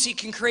wounds. He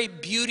can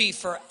create beauty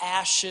for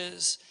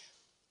ashes.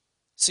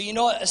 So you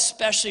know what,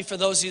 especially for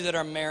those of you that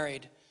are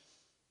married,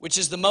 which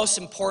is the most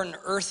important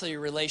earthly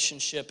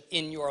relationship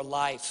in your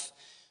life,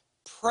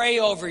 pray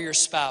over your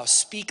spouse.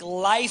 Speak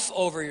life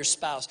over your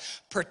spouse.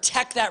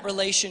 Protect that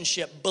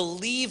relationship.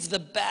 Believe the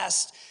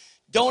best.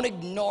 Don't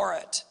ignore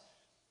it,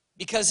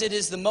 because it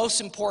is the most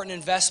important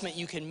investment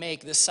you can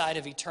make this side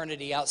of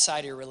eternity outside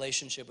of your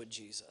relationship with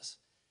Jesus.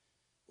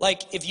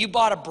 Like if you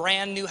bought a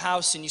brand new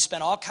house and you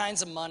spent all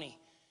kinds of money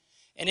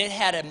and it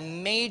had a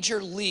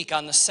major leak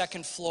on the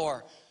second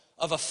floor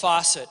of a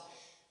faucet,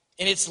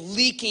 and it's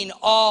leaking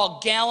all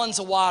gallons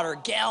of water,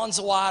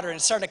 and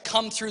it's starting to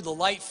come through the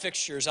light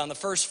fixtures on the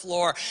first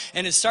floor,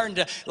 and it's starting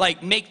to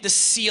like make the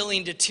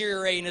ceiling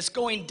deteriorate, and it's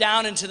going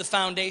down into the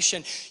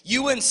foundation.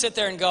 You wouldn't sit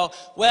there and go,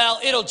 well,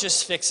 it'll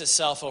just fix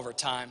itself over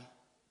time.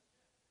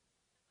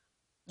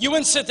 You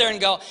wouldn't sit there and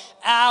go,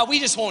 we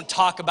just won't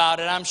talk about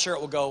it. I'm sure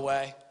it will go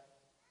away.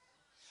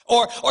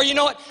 Or you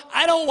know what,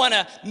 I don't want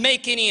to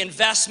make any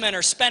investment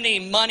or spend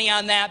any money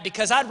on that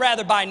because I'd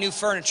rather buy new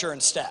furniture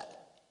instead.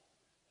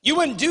 You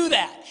wouldn't do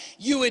that.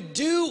 You would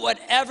do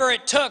whatever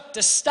it took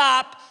to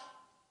stop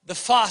the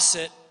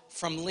faucet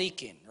from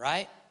leaking,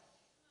 right?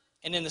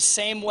 And in the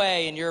same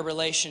way in your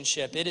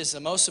relationship, it is the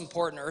most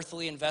important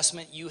earthly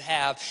investment you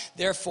have.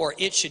 Therefore,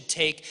 it should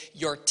take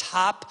your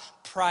top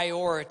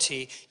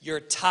priority,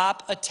 your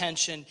top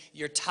attention,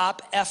 your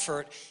top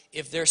effort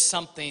if there's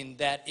something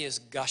that is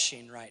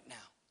gushing right now.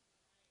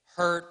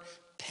 Hurt,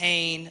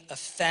 pain,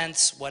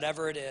 offense,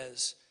 whatever it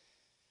is.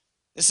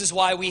 This is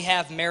why we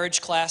have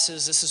marriage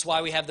classes. This is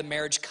why we have the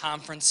marriage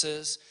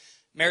conferences.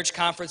 Marriage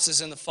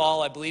conferences in the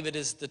fall, I believe it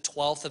is the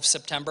 12th of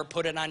September.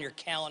 Put it on your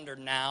calendar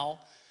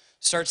now.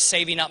 Start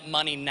saving up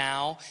money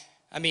now.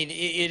 I mean,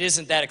 it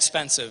isn't that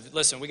expensive.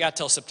 Listen, we got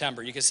till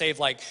September. You can save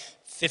like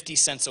 50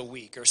 cents a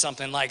week or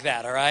something like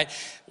that, all right?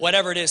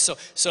 Whatever it is.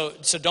 So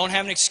don't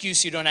have an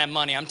excuse you don't have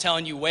money. I'm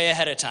telling you way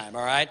ahead of time,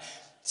 all right?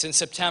 It's in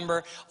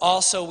September.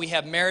 Also, we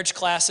have marriage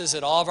classes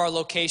at all of our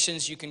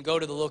locations. You can go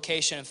to the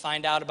location and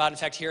find out about it. In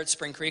fact, here at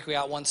Spring Creek, we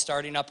got one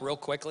starting up real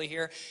quickly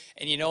here.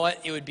 And you know what?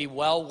 It would be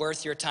well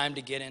worth your time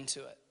to get into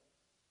it.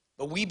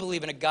 But we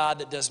believe in a God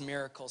that does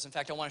miracles. In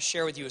fact, I want to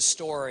share with you a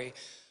story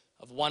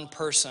of one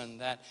person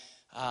that,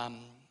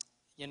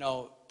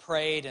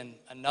 prayed, and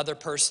another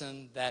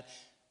person that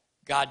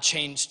God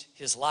changed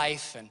his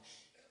life,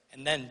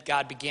 and then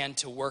God began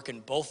to work in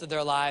both of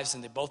their lives,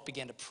 and they both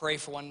began to pray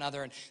for one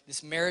another, and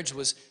this marriage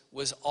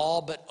was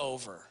all but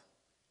over,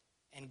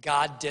 and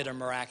God did a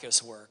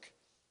miraculous work.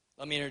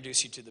 Let me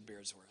introduce you to the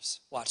Beardsworths.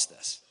 Watch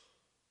this.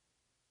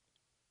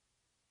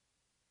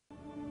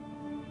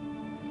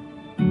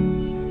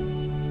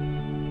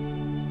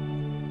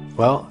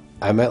 Well,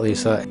 I met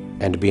Lisa,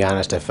 and to be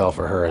honest, I fell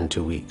for her in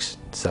 2 weeks,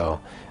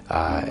 so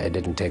it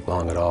didn't take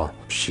long at all.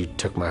 She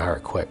took my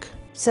heart quick.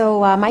 So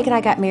Mike and I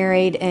got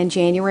married in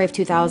January of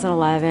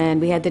 2011.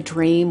 We had the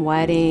dream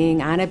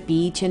wedding on a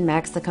beach in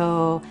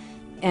Mexico.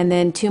 And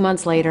then 2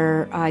 months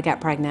later, I got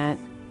pregnant.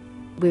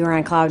 We were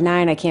on cloud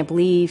nine. I can't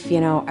believe,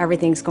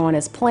 everything's going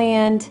as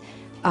planned.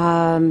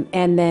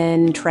 And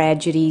then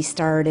tragedy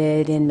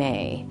started in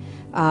May.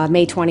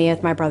 May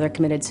 20th, my brother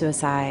committed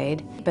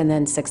suicide. And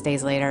then 6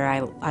 days later,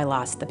 I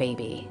lost the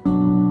baby.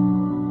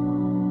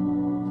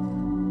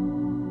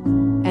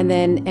 And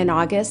then in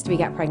August, we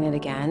got pregnant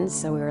again,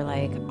 so we were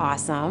like,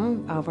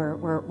 awesome,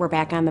 we're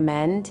back on the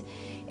mend.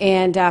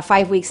 And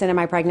 5 weeks into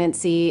my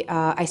pregnancy,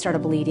 I started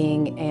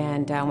bleeding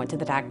and went to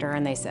the doctor,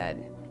 and they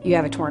said, you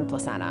have a torn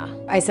placenta.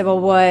 I said, well,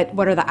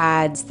 what are the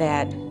odds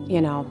that,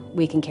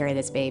 we can carry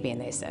this baby?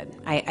 And they said,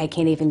 I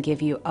can't even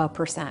give you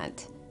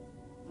 1%.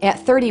 At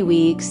 30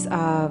 weeks,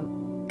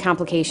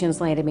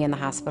 complications landed me in the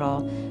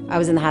hospital. I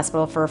was in the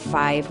hospital for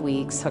 5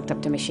 weeks, hooked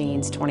up to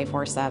machines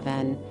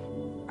 24/7.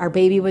 Our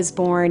baby was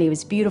born. He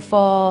was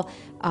beautiful,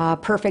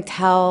 perfect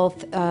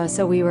health,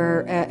 so we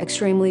were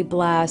extremely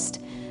blessed,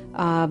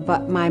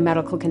 but my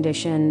medical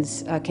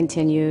conditions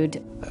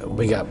continued.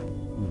 We got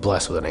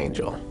blessed with an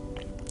angel.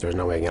 There's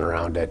no way getting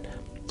around it.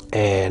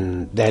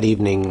 And that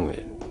evening,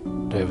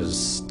 It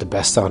was the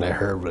best sound I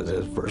heard was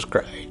his first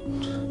cry.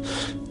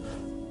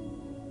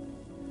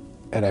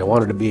 And I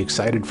wanted to be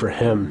excited for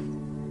him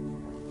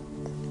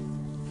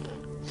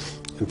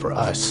and for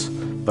us,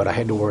 but I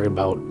had to worry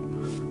about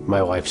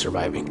my wife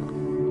surviving.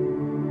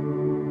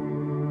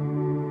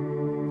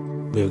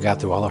 We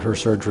got through all of her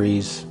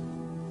surgeries.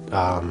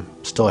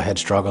 Still had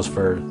struggles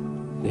for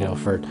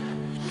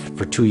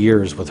 2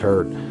 years with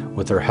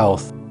her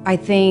health. I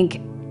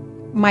think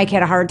Mike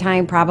had a hard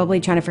time probably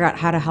trying to figure out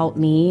how to help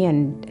me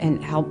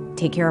and help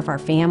take care of our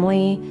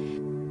family.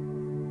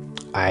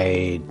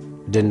 I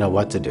didn't know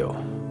what to do.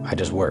 I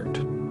just worked.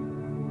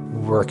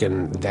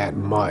 Working that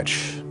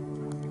much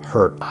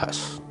hurt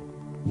us.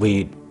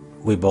 We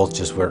both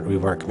just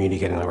weren't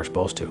communicating like we're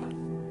supposed to.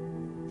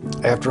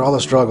 After all the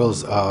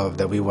struggles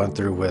that we went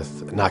through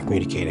with not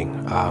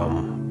communicating,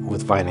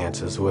 with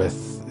finances,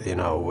 with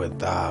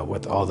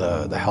all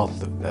the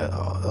health,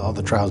 all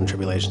the trials and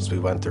tribulations we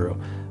went through,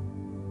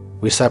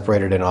 we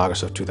separated in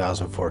August of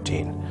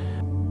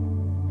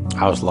 2014.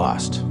 I was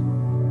lost.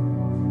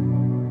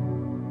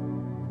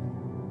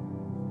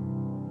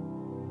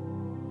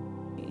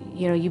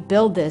 You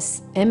build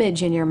this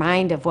image in your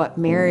mind of what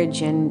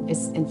marriage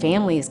and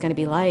family is going to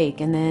be like,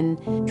 and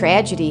then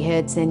tragedy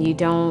hits and you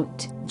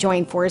don't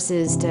join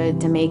forces to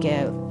make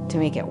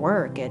it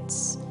work.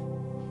 It's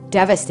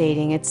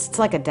devastating. It's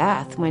like a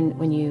death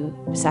when you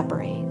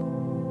separate.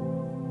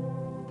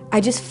 I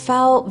just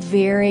felt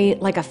very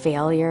like a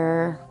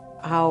failure,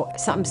 how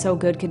something so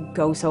good could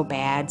go so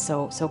bad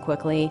so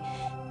quickly.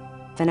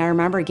 Then I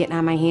remember getting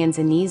on my hands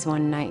and knees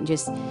one night and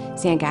just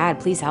saying,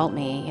 God, please help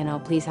me.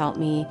 Please help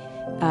me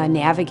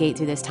navigate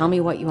through this. Tell me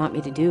what you want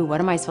me to do.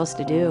 What am I supposed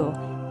to do?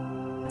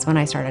 That's when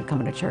I started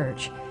coming to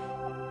church.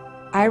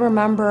 I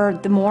remember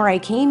the more I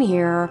came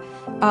here,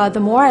 the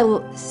more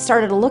I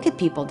started to look at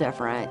people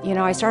different.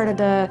 I started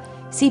to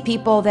see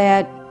people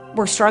that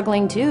were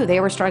struggling too. They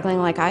were struggling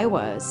like I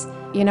was.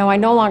 I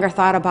no longer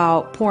thought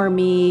about poor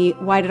me.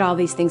 Why did all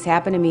these things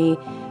happen to me?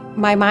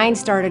 My mind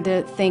started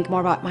to think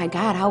more about, my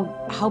God,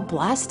 how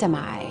blessed am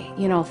I?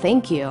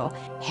 Thank you.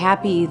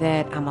 Happy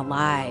that I'm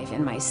alive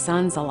and my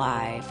son's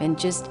alive, and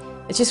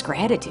it's just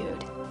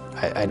gratitude.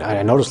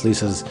 I noticed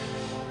Lisa's,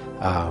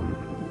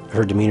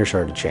 her demeanor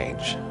started to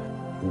change.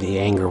 The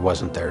anger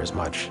wasn't there as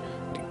much.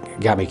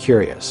 It got me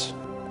curious.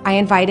 I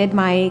invited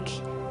Mike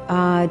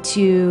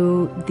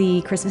to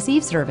the Christmas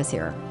Eve service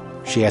here.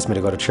 She asked me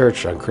to go to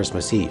church on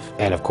Christmas Eve.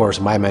 And of course,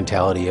 my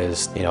mentality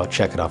is,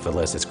 check it off the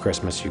list. It's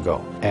Christmas, you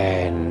go.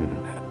 And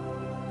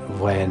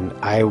when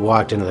I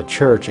walked into the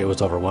church, it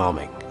was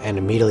overwhelming. And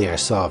immediately I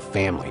saw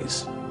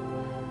families,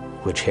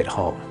 which hit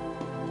home.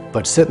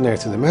 But sitting there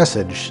through the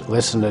message,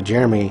 listening to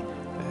Jeremy,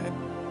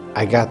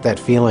 I got that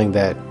feeling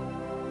that,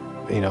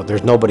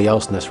 there's nobody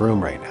else in this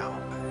room right now.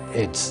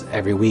 It's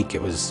every week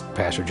it was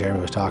Pastor Jeremy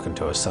was talking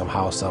to us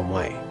somehow, some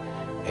way.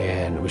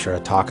 And we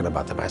started talking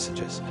about the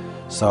messages.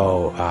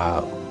 So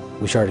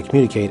we started to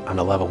communicate on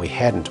a level we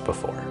hadn't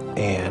before.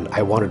 And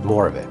I wanted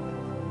more of it.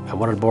 I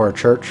wanted more of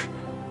church,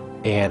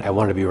 and I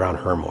wanted to be around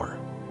her more.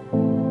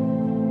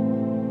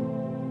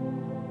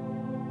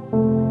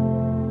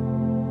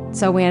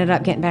 So we ended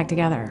up getting back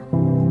together.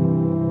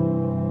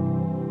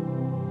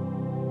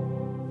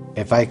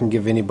 If I can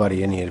give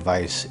anybody any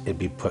advice, it'd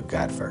be put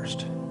God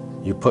first.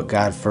 You put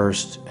God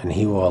first, and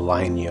He will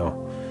align you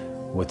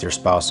with your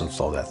spouse and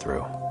flow that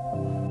through.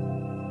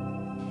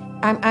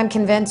 I'm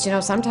convinced,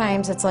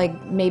 sometimes it's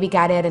like maybe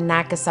God had to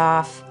knock us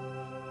off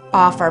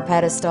our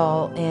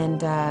pedestal,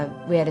 and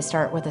we had to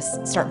start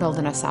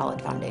building a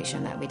solid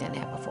foundation that we didn't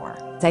have before.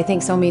 I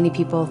think so many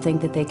people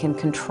think that they can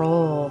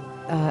control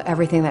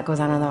everything that goes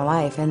on in their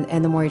life,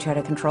 and the more you try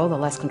to control, the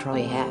less control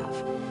you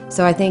have.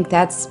 So I think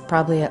that's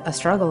probably a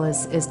struggle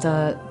is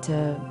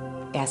to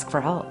ask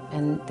for help,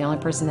 and the only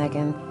person that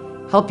can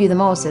help you the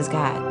most is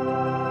God.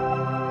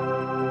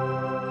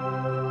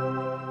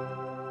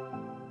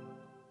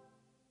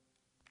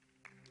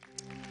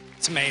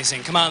 It's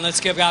amazing. Come on, let's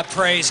give God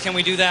praise. Can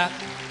we do that?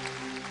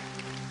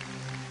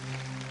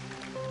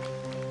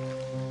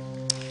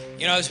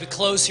 As we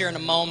close here in a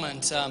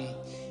moment,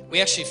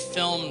 we actually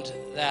filmed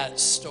that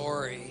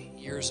story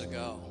years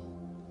ago.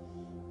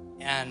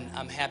 And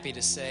I'm happy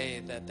to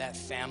say that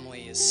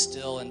family is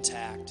still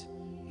intact.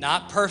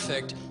 Not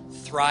perfect,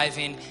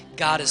 thriving.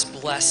 God is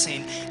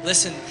blessing.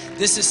 Listen,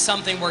 this is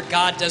something where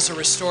God does a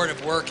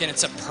restorative work, and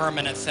it's a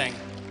permanent thing.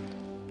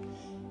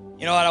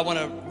 You know what? I want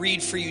to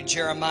read for you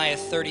Jeremiah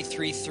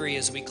 33:3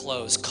 as we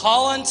close.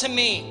 Call unto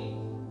me,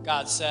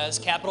 God says,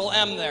 capital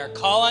M there.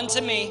 Call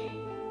unto me,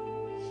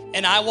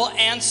 and I will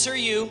answer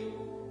you,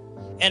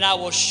 and I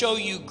will show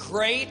you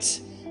great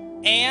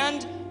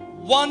and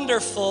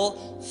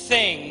wonderful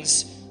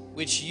things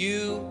which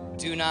you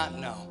do not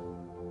know.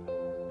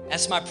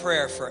 That's my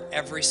prayer for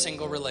every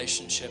single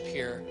relationship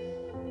here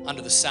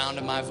under the sound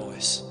of my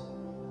voice.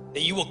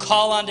 That you will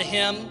call unto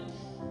Him,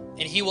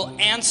 and He will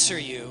answer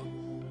you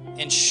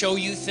and show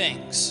you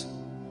things.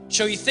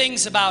 Show you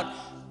things about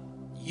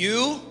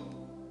you,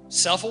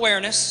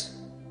 self-awareness.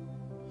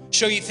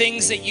 Show you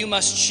things that you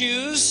must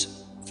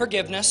choose,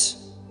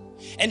 forgiveness.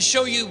 and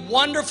show you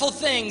wonderful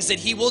things that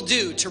he will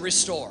do to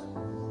restore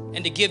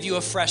and to give you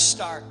a fresh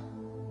start.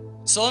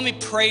 So let me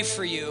pray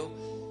for you.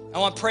 I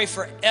want to pray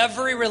for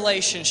every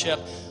relationship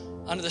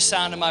under the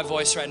sound of my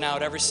voice right now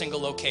at every single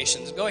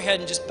location. So go ahead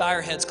and just bow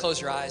your heads, close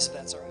your eyes if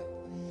that's all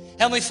right.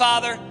 Heavenly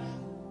Father,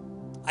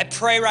 I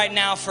pray right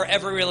now for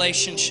every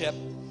relationship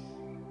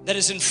that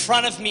is in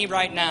front of me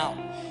right now.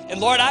 And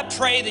Lord, I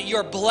pray that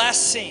your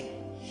blessing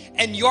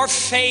and your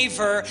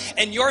favor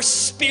and your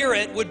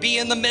spirit would be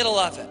in the middle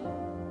of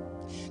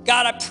it.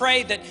 God, I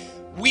pray that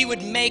we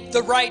would make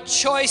the right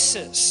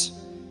choices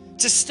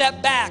to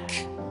step back,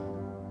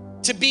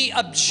 to be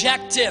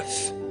objective,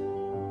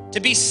 to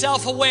be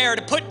self-aware,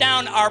 to put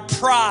down our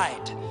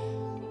pride,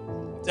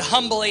 to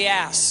humbly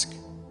ask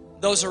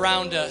those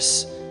around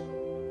us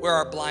where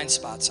our blind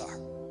spots are,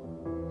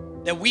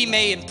 that we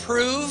may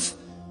improve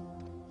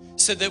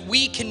so that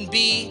we can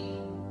be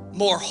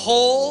more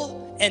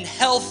whole and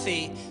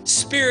healthy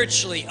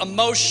spiritually,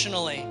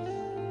 emotionally,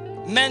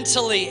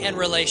 mentally, and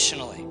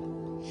relationally.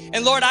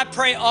 And Lord, I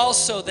pray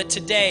also that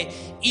today,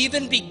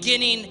 even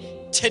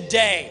beginning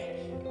today,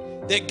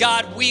 that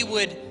God, we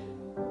would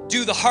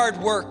do the hard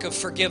work of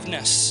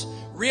forgiveness,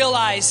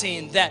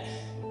 realizing that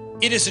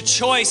it is a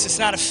choice, it's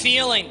not a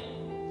feeling.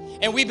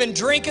 And we've been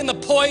drinking the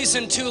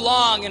poison too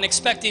long and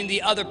expecting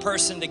the other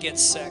person to get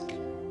sick.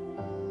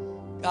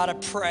 God, I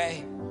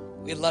pray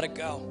we'd let it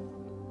go.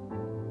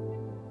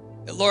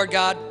 That, Lord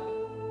God,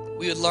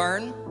 we would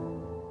learn,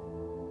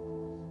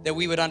 that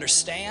we would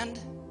understand,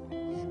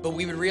 but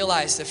we would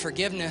realize that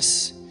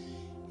forgiveness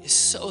is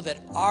so that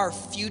our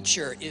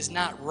future is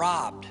not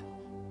robbed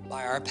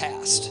by our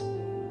past.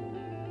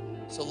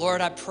 So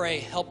Lord, I pray,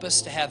 help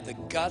us to have the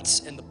guts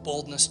and the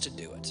boldness to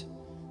do it.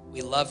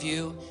 We love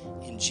you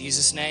in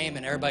Jesus' name.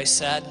 And everybody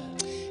said,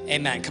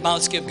 amen. Come on,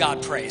 let's give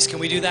God praise. Can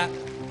we do that?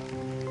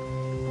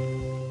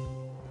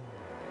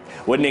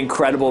 What an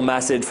incredible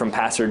message from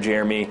Pastor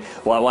Jeremy.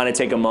 Well, I want to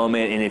take a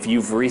moment, and if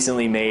you've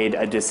recently made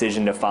a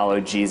decision to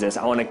follow Jesus,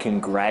 I want to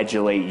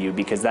congratulate you,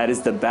 because that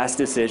is the best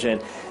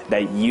decision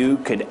that you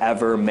could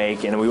ever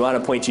make. And we want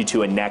to point you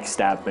to a next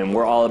step, and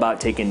we're all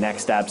about taking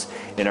next steps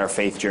in our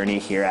faith journey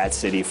here at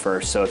City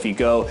First. So if you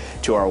go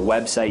to our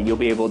website, you'll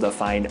be able to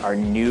find our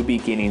New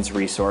Beginnings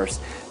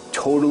resource,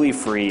 totally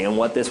free. And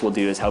what this will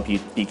do is help you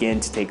begin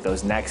to take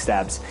those next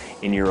steps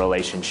in your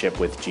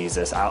relationship with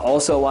Jesus. I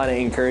also want to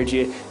encourage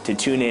you to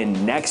tune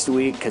in next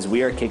week, because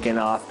we are kicking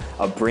off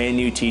a brand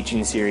new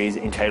teaching series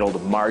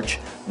entitled March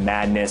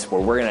Madness,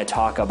 where we're going to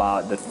talk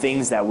about the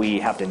things that we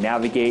have to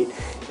navigate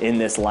in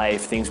this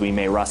life, things we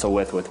may wrestle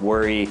with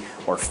worry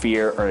or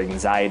fear or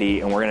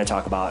anxiety. And we're going to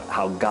talk about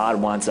how God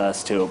wants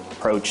us to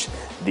approach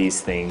these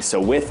things. So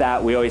with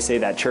that, we always say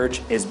that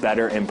church is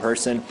better in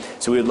person.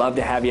 So we would love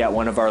to have you at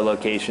one of our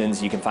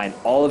locations. You can find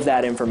all of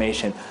that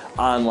information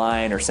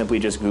online, or simply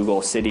just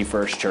Google City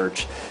First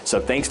Church. So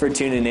thanks for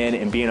tuning in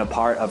and being a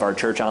part of our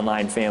Church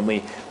Online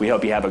family. We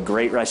hope you have a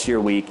great rest of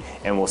your week,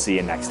 and we'll see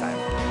you next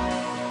time.